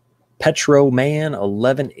 Petro Man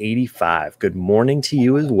 1185. Good morning to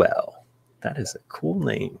you as well. That is a cool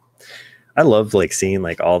name. I love seeing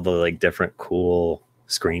all the different cool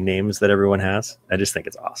screen names that everyone has. I just think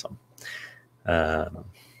it's awesome.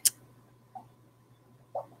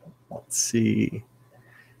 Let's see.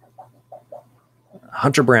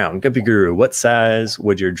 Hunter Brown, Guppy Guru, what size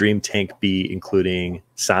would your dream tank be, including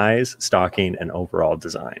size, stocking, and overall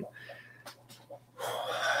design?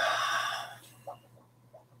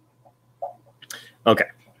 Okay.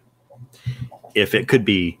 If it could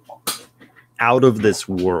be out of this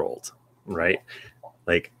world, right?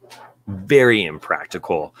 Very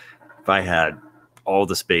impractical. If I had all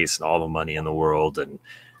the space and all the money in the world and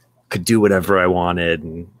could do whatever I wanted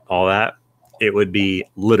and all that, it would be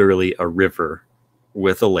literally a river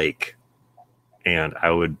with a lake, and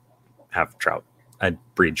I would have trout. I'd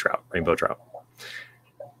breed trout, rainbow trout.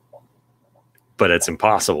 But it's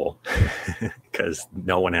impossible because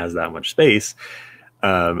no one has that much space.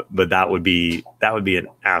 But that would be an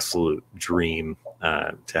absolute dream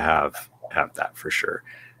to have that for sure.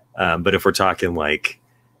 But if we're talking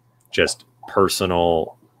just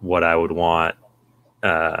personal, what I would want,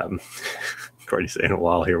 Courtney's saying,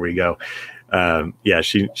 well, here we go. Yeah,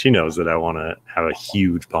 she knows that I want to have a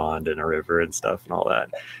huge pond and a river and stuff and all that.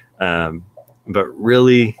 But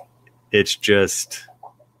really, it's just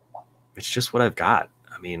what I've got.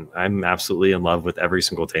 mean, I'm absolutely in love with every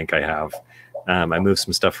single tank I have. I moved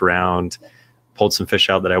some stuff around, pulled some fish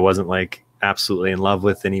out that I wasn't like absolutely in love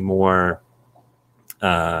with anymore.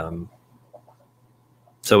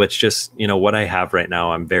 So it's just, you know, what I have right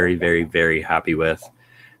now, I'm very, very, very happy with.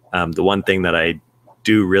 The one thing that I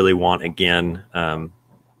do really want again,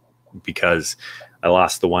 because I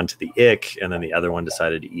lost the one to the ick and then the other one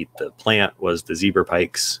decided to eat the plant, was the zebra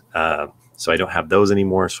pikes. So I don't have those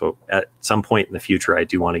anymore. So at some point in the future, I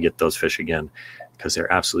do want to get those fish again because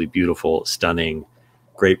they're absolutely beautiful, stunning,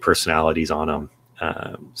 great personalities on them.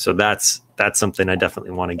 So that's something I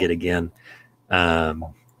definitely want to get again.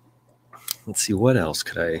 Let's see, what else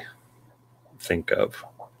could I think of?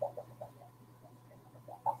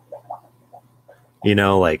 You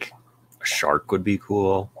know, like a shark would be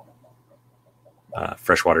cool.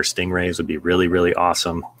 Freshwater stingrays would be really, really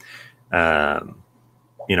awesome.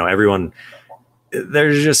 You know, everyone,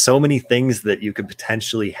 there's just so many things that you could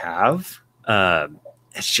potentially have.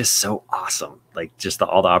 It's just so awesome, like just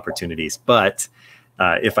all the opportunities. But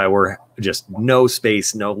if I were just no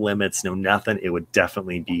space, no limits, no nothing, it would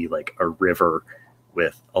definitely be like a river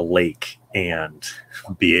with a lake and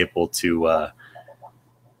be able to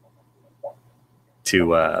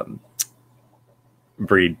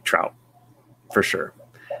breed trout for sure.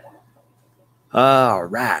 All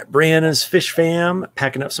right, Brianna's Fish Fam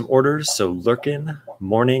packing up some orders. So lurking,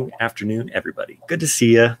 morning, afternoon, everybody. Good to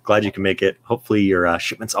see you. Glad you can make it. Hopefully your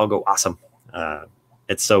shipments all go awesome.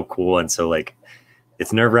 It's so cool. And so like,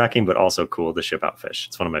 it's nerve wracking, but also cool to ship out fish.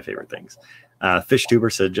 It's one of my favorite things. Fish Tuber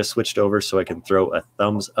said, just switched over so I can throw a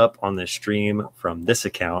thumbs up on the stream from this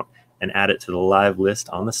account and add it to the live list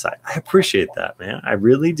on the site. I appreciate that, man. I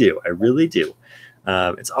really do. I really do.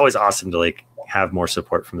 It's always awesome to like have more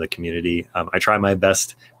support from the community. I try my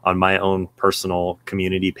best on my own personal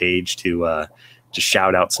community page to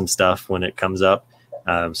shout out some stuff when it comes up.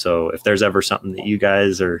 So if there's ever something that you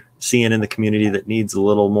guys are seeing in the community that needs a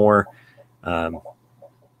little more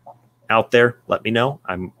out there, let me know.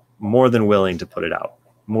 I'm more than willing to put it out.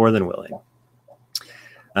 More than willing.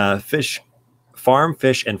 Farm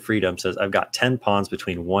Fish and Freedom says, I've got 10 ponds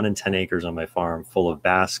between 1 and 10 acres on my farm full of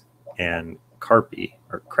bass and crappie.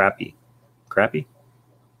 But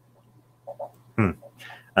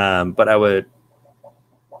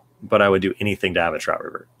I would do anything to have a trout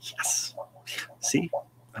river. Yes. See,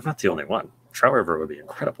 I'm not the only one. Trout river would be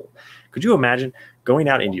incredible. Could you imagine going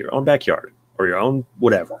out into your own backyard or your own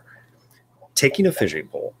whatever, taking a fishing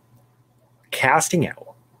pole, casting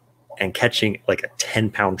out, and catching like a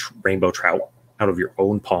 10-pound rainbow trout out of your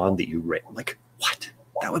own pond that you ran? Like, what?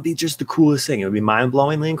 That would be just the coolest thing. It would be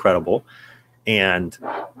mind-blowingly incredible and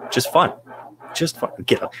just fun. Just fun.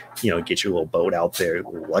 Get your little boat out there, a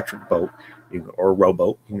little electric boat or a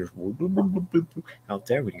rowboat. Out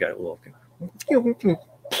there, when you got a little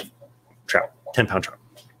trout, 10-pound trout.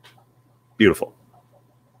 Beautiful.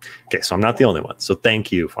 Okay, so I'm not the only one. So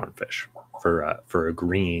thank you, Farm Fish, for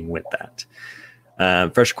agreeing with that.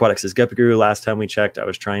 Fresh Aquatic says, Guppy Guru, last time we checked, I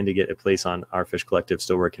was trying to get a place on our fish collective.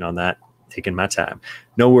 Still working on that. Taking my time.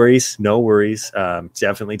 No worries. No worries.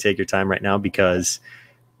 Definitely take your time right now because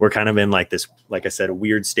we're kind of in like this, like I said, a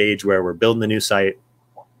weird stage where we're building a new site.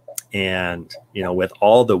 And, you know, with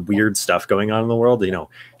all the weird stuff going on in the world, you know,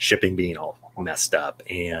 shipping being all messed up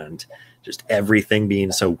and just everything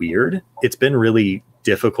being so weird, it's been really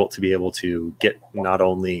difficult to be able to get not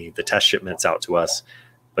only the test shipments out to us,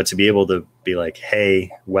 but to be able to be like, hey,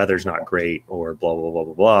 weather's not great or blah, blah, blah,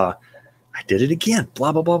 blah, blah. I did it again,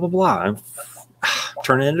 blah, blah, blah, blah, blah. I'm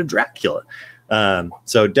turning into Dracula.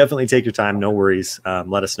 So definitely take your time. No worries.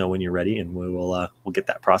 Let us know when you're ready and we'll get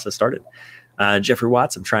that process started. Jeffrey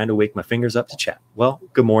Watts, I'm trying to wake my fingers up to chat. Well,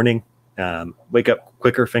 good morning. Wake up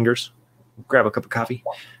quicker, fingers. Grab a cup of coffee.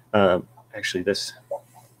 Actually,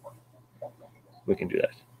 we can do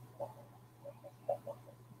that.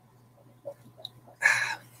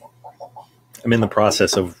 I'm in the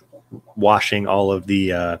process of washing all of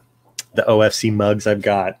the OFC mugs I've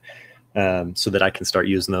got so that I can start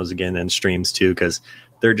using those again in streams too, because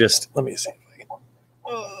they're just, let me see.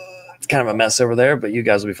 It's kind of a mess over there, but you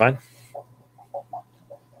guys will be fine.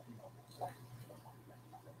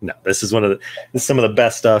 No, this is some of the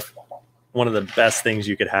best stuff. One of the best things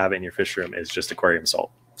you could have in your fish room is just aquarium salt.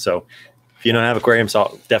 So if you don't have aquarium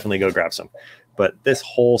salt, definitely go grab some. But this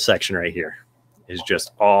whole section right here is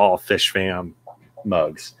just all Fish Fam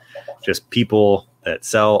mugs. Just people that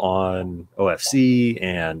sell on OFC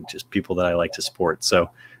and just people that I like to support. So,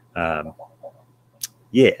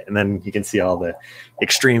 yeah. And then you can see all the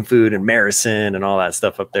Xtreme food and Marison and all that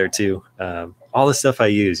stuff up there too. All the stuff I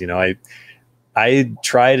use, you know, I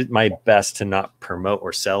tried my best to not promote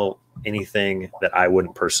or sell anything that I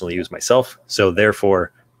wouldn't personally use myself. So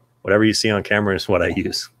therefore, whatever you see on camera is what I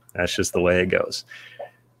use. That's just the way it goes.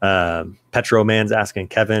 Petro Man's asking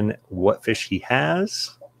Kevin what fish he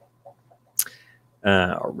has.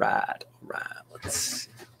 All right. Let's see.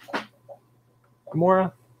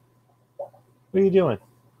 Gamora, what are you doing?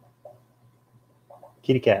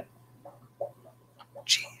 Kitty cat.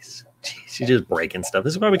 Jeez, she's just breaking stuff.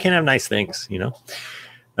 This is why we can't have nice things, you know?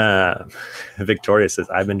 Victoria says,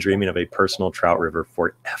 I've been dreaming of a personal trout river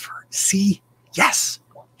forever. See? Yes.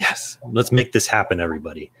 Let's make this happen,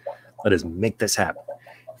 everybody. Let us make this happen.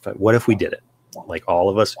 What if we did it? Like all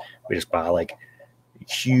of us, we just buy like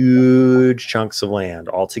huge chunks of land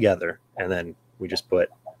all together, and then we just put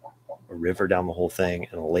a river down the whole thing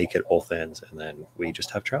and a lake at both ends, and then we just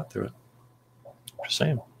have trout through it. Just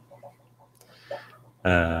saying.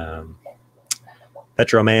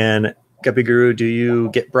 Petro Man, Guppy Guru, do you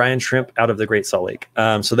get brine shrimp out of the Great Salt Lake?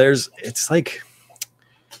 So it's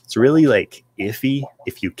really like iffy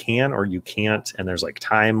if you can or you can't, and there's like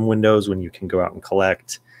time windows when you can go out and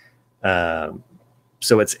collect.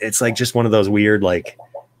 So it's like just one of those weird, like,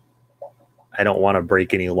 I don't want to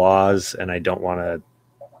break any laws, and I don't want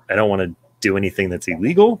to do anything that's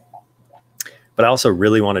illegal, but I also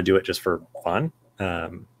really want to do it just for fun,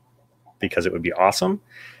 because it would be awesome.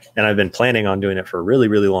 And I've been planning on doing it for a really,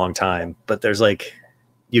 really long time, but there's like,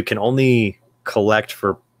 you can only collect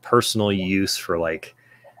for personal use for like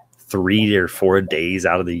 3 or 4 days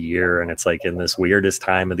out of the year. And it's like in this weirdest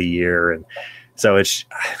time of the year. And so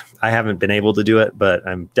I haven't been able to do it, but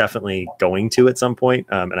I'm definitely going to at some point.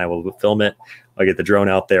 And I will film it. I'll get the drone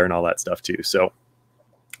out there and all that stuff too. So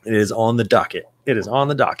it is on the docket. Rico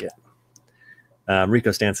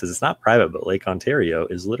Stan says, it's not private, but Lake Ontario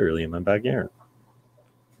is literally in my backyard.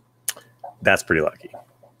 That's pretty lucky.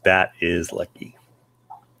 That is lucky.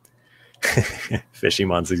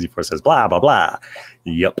 Fishymon64 says, blah, blah, blah.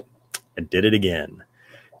 Yep. I did it again.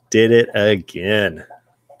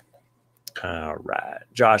 All right.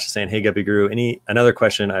 Josh is saying, hey, Guppy Guru, another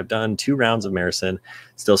question. I've done 2 rounds of Marison,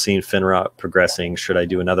 still seeing fin rot progressing. Should I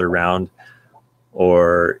do another round,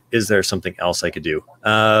 or is there something else I could do?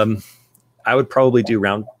 I would probably do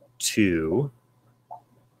round 2.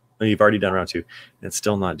 Oh, you've already done round 2. And it's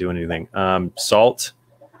still not doing anything. Salt.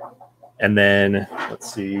 And then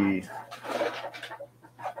let's see.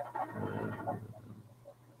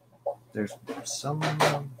 There's some,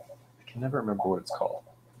 I can never remember what it's called.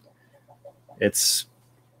 It's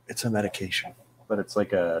a medication, but it's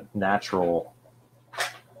like a natural.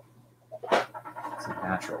 It's a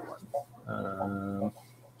natural one.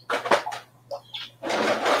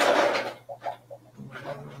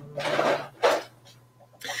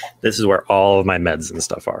 This is where all of my meds and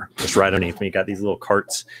stuff are. Just right underneath me. You got these little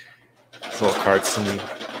carts. And you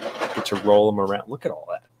get to roll them around. Look at all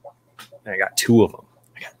that. And I got 2 of them.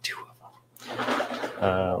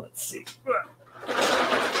 Let's see.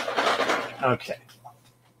 Okay.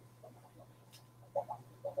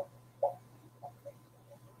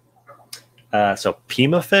 So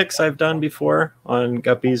Pimafix I've done before on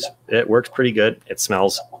guppies. It works pretty good. It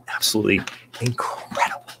smells absolutely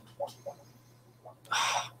incredible.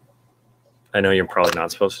 I know you're probably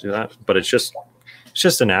not supposed to do that, but it's just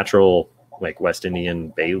a natural, like, West Indian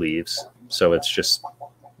bay leaves. So it's just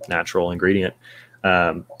natural ingredient.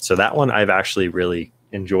 So that one I've actually really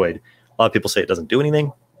enjoyed. A lot of people say it doesn't do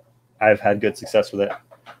anything. I've had good success with it.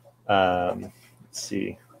 Let's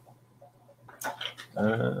see.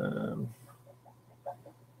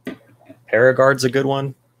 Paragard's a good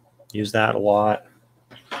one. Use that a lot.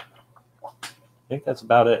 I think that's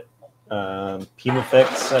about it.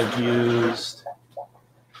 Pimafix I've used.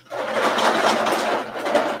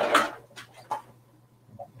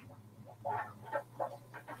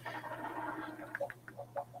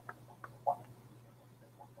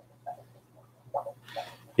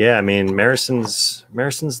 Yeah, I mean, Marison's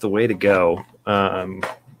the way to go,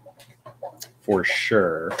 for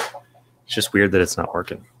sure. It's just weird that it's not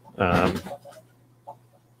working.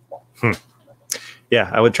 Yeah,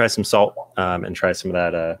 I would try some salt and try some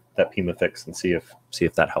of that Pimafix and see if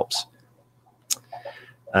that helps.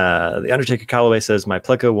 The Undertaker Callaway says, my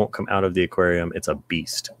pleco won't come out of the aquarium. It's a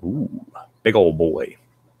beast. Ooh, big old boy.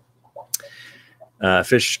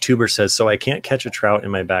 Fish Tuber says, so I can't catch a trout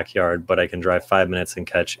in my backyard, but I can drive 5 minutes and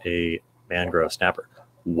catch a mangrove snapper.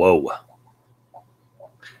 Whoa.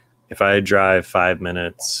 If I drive 5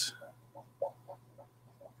 minutes,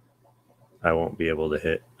 I won't be able to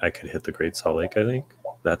hit. I could hit the Great Salt Lake, I think.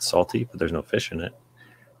 That's salty, but there's no fish in it.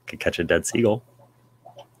 I could catch a dead seagull.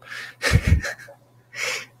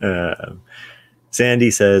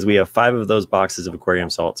 Sandy says we have 5 of those boxes of aquarium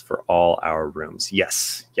salts for all our rooms.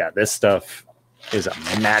 Yes. Yeah, this stuff is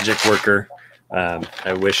a magic worker.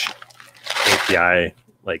 I wish API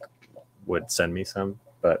like would send me some,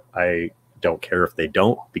 but I don't care if they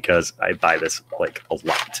don't because I buy this like a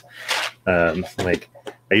lot. Like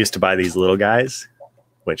I used to buy these little guys,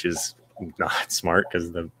 which is not smart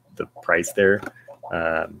because the price there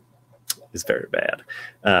is very bad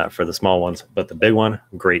for the small ones, but the big one,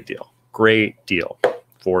 great deal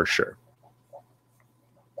for sure.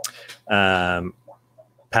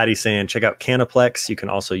 Patty's saying check out Canaplex. You can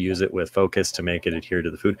also use it with Focus to make it adhere to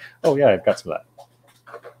the food. Oh yeah, I've got some of that.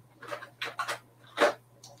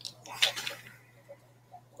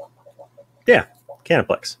 Yeah,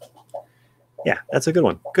 Canaplex. Yeah, that's a good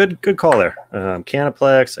one. Good call there.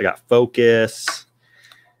 Canaplex. I got Focus,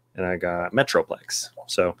 and I got Metroplex.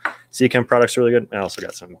 So Seachem products are really good. I also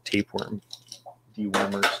got some tapeworm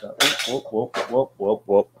dewormer stuff.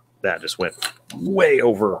 Whoop. That just went way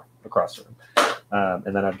over across the room.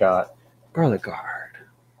 And then I've got Garlic Guard.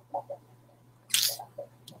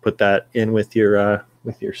 Put that in with your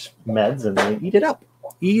meds and then eat it up.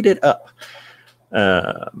 Eat it up.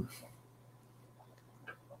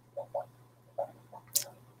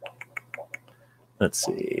 Let's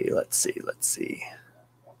see.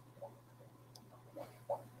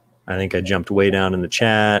 I think I jumped way down in the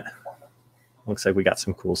chat. Looks like we got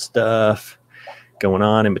some cool stuff going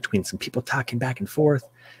on in between some people talking back and forth.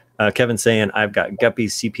 Kevin saying, I've got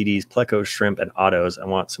guppies, CPDs, plecos, shrimp, and autos. I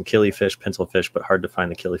want some killifish, pencilfish, but hard to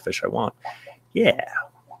find the killifish I want. Yeah,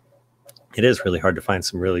 it is really hard to find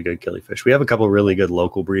some really good killifish. We have a couple of really good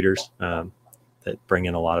local breeders that bring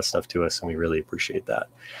in a lot of stuff to us, and we really appreciate that.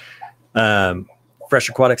 Fresh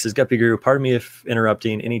Aquatics is Guppy Guru. Pardon me if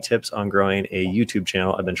interrupting. Any tips on growing a YouTube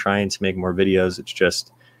channel? I've been trying to make more videos. It's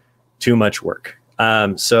just too much work.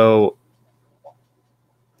 So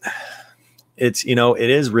it's, it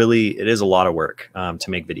is a lot of work to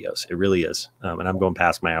make videos. It really is. And I'm going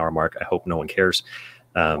past my hour mark. I hope no one cares.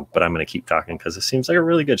 But I'm going to keep talking because it seems like a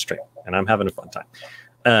really good stream and I'm having a fun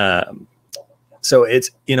time. So it's,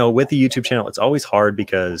 with the YouTube channel, it's always hard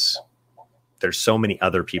because there's so many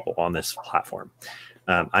other people on this platform.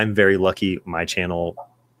 I'm very lucky. My channel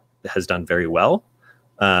has done very well.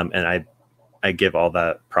 And I give all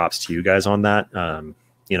that props to you guys on that.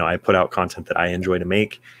 I put out content that I enjoy to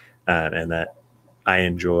make and that I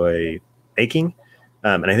enjoy making.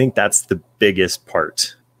 And I think that's the biggest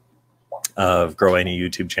part of growing a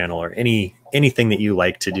YouTube channel or anything that you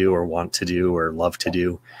like to do or want to do or love to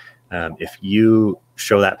do. If you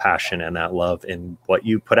show that passion and that love in what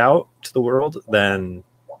you put out to the world, then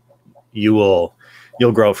you'll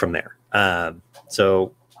grow from there.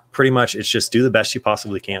 So pretty much it's just do the best you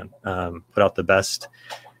possibly can. Put out the best,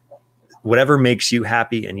 whatever makes you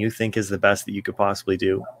happy and you think is the best that you could possibly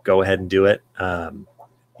do, go ahead and do it.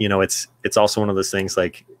 It's also one of those things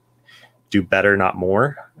like do better, not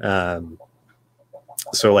more.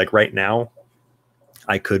 So like right now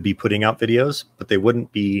I could be putting out videos, but they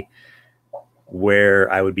wouldn't be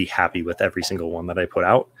where I would be happy with every single one that I put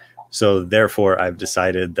out. So therefore I've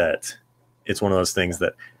decided that it's one of those things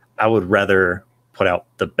that I would rather put out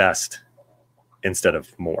the best instead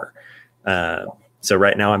of more. So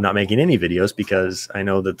right now I'm not making any videos because I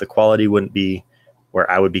know that the quality wouldn't be where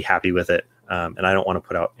I would be happy with it. And I don't want to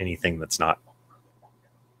put out anything that's not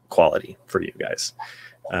quality for you guys.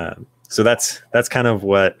 So that's kind of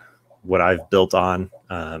what I've built on.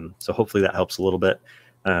 So hopefully that helps a little bit.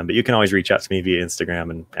 But you can always reach out to me via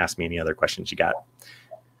Instagram and ask me any other questions you got.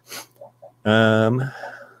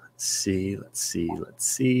 Let's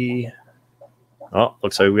see. Oh,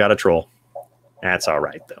 looks like we got a troll. That's all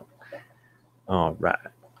right, though. All right.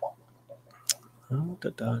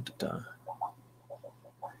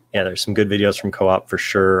 Yeah, there's some good videos from Co-op for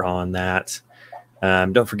sure on that.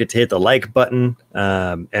 Don't forget to hit the like button.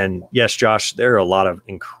 And yes, Josh, there are a lot of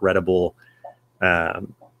incredible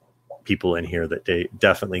people in here that they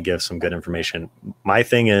definitely give some good information. My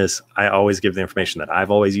thing is I always give the information that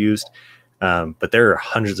I've always used. But there are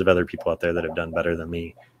hundreds of other people out there that have done better than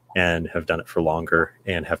me and have done it for longer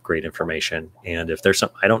and have great information. And if there's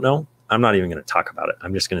something I don't know, I'm not even going to talk about it.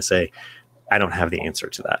 I'm just going to say, I don't have the answer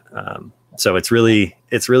to that. So it's really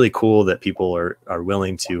cool that people are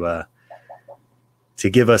willing to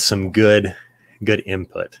give us some good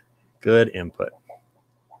input.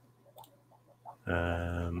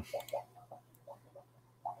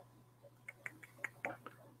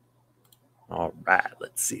 All right,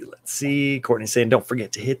 let's see. Courtney's saying, don't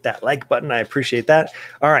forget to hit that like button. I appreciate that.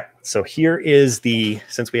 All right, so here is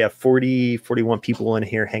since we have 41 people in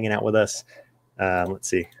here hanging out with us, let's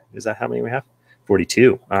see. Is that how many we have?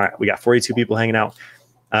 42. All right, we got 42 people hanging out.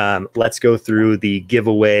 Let's go through the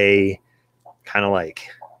giveaway kind of like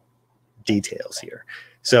details here.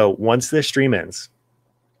 So once this stream ends,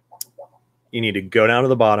 you need to go down to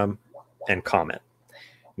the bottom and comment.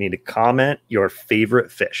 You need to comment your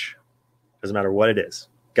favorite fish. Doesn't matter what it is.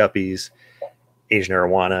 Guppies, Asian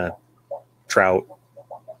arowana, trout,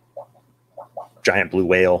 giant blue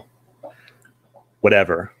whale,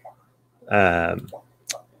 whatever.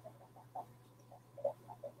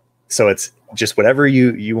 So it's just whatever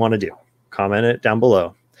you want to do. Comment it down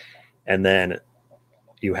below. And then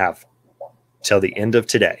you have till the end of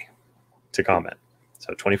today to comment.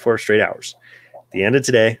 So 24 straight hours. At the end of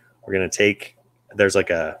today, we're going to take, there's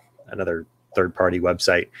like another third-party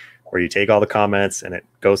website where you take all the comments and it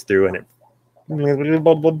goes through and it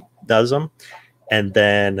does them and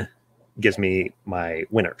then gives me my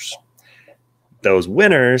winners. Those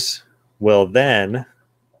winners will then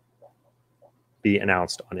be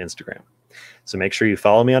announced on Instagram. So make sure you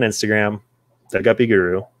follow me on Instagram, the Guppy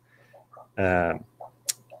Guru,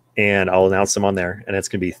 and I'll announce them on there. And it's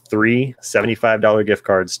going to be 3 $75 gift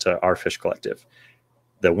cards to Our Fish Collective.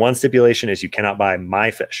 The one stipulation is you cannot buy my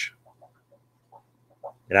fish.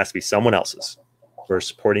 It has to be someone else's. We're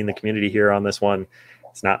supporting the community here on this one.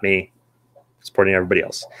 It's not me. I'm supporting everybody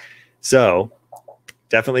else. So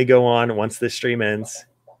definitely go on once this stream ends.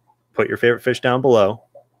 Put your favorite fish down below.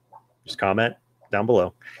 Just comment down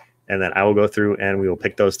below. And then I will go through and we will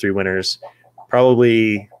pick those 3 winners.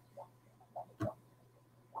 Probably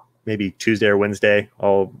maybe Tuesday or Wednesday.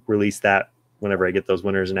 I'll release that whenever I get those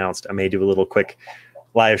winners announced. I may do a little quick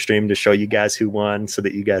live stream to show you guys who won so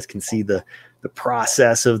that you guys can see the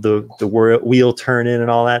process of the wheel turning and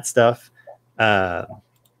all that stuff.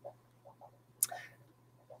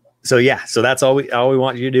 So yeah, so that's all we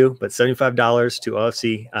want you to do, but $75 to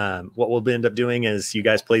OFC. What we'll end up doing is you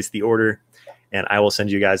guys place the order and I will send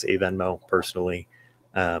you guys a Venmo personally,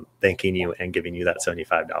 thanking you and giving you that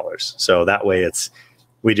 $75. So that way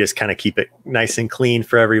we just kind of keep it nice and clean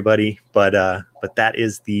for everybody. But that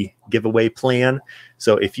is the giveaway plan.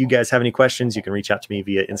 So if you guys have any questions, you can reach out to me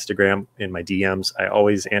via Instagram in my DMs. I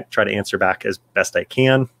always try to answer back as best I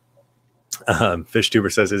can.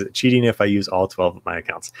 FishTuber says, is it cheating if I use all 12 of my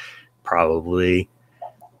accounts? Probably.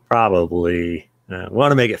 We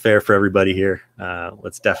want to make it fair for everybody here.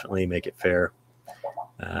 Let's definitely make it fair.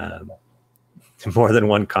 More than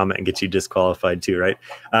one comment and get you disqualified too, right?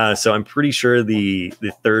 So I'm pretty sure the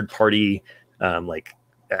third party like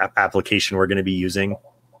application we're going to be using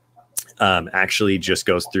actually just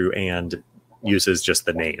goes through and uses just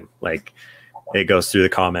the name. Like it goes through the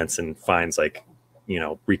comments and finds like, you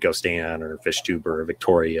know, Rico Stan or FishTuber or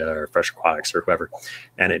Victoria or Fresh Aquatics or whoever,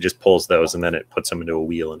 and it just pulls those and then it puts them into a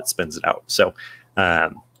wheel and it spins it out. So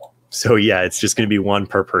so yeah, it's just going to be one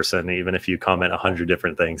per person. Even if you comment 100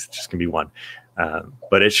 different things, it's just going to be one.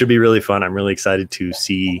 But it should be really fun. I'm really excited to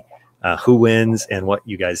see who wins and what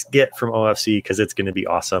you guys get from OFC, because it's going to be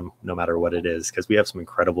awesome no matter what it is, because we have some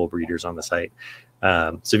incredible breeders on the site.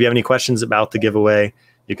 So if you have any questions about the giveaway,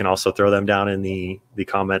 you can also throw them down in the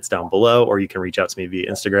comments down below, or you can reach out to me via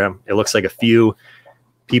Instagram. It looks like a few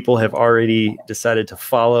people have already decided to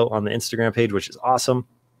follow on the Instagram page, which is awesome.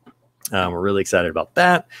 We're really excited about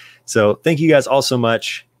that. So thank you guys all so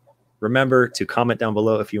much. Remember to comment down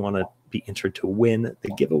below if you want to be entered to win the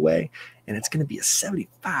giveaway. And it's going to be a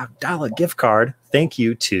 $75 gift card. Thank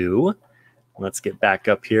you to, let's get back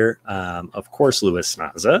up here. Of course, Louis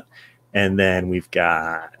Snaza. And then we've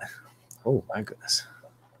got, oh my goodness.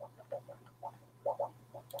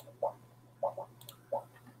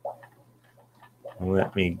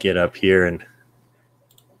 Let me get up here, and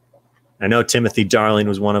I know Timothy Darling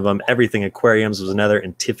was one of them. Everything Aquariums was another,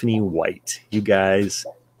 and Tiffany White. You guys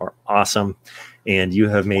are awesome, and you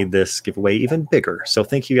have made this giveaway even bigger. So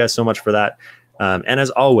thank you guys so much for that. And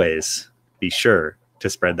as always, be sure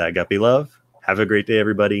to spread that guppy love. Have a great day,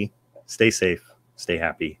 everybody. Stay safe. Stay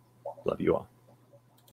happy. Love you all.